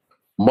today.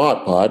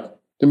 Mod Pod,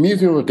 the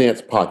Museum of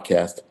Dance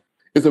podcast,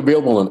 is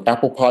available on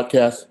Apple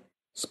Podcasts,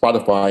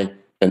 Spotify,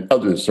 and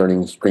other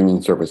discerning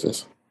streaming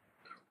services.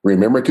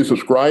 Remember to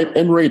subscribe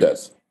and rate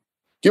us.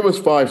 Give us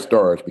 5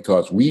 stars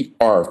because we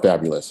are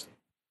fabulous.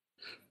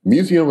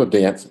 Museum of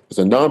Dance is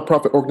a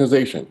nonprofit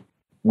organization.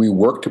 We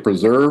work to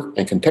preserve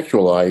and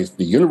contextualize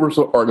the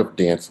universal art of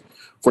dance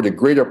for the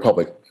greater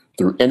public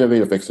through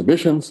innovative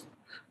exhibitions,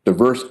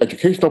 diverse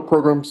educational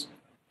programs,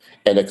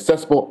 and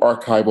accessible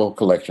archival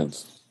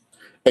collections.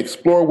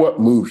 Explore what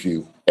moves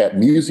you at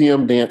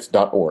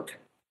museumdance.org.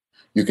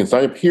 You can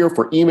sign up here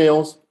for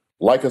emails,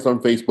 like us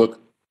on Facebook,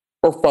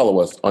 or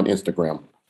follow us on Instagram.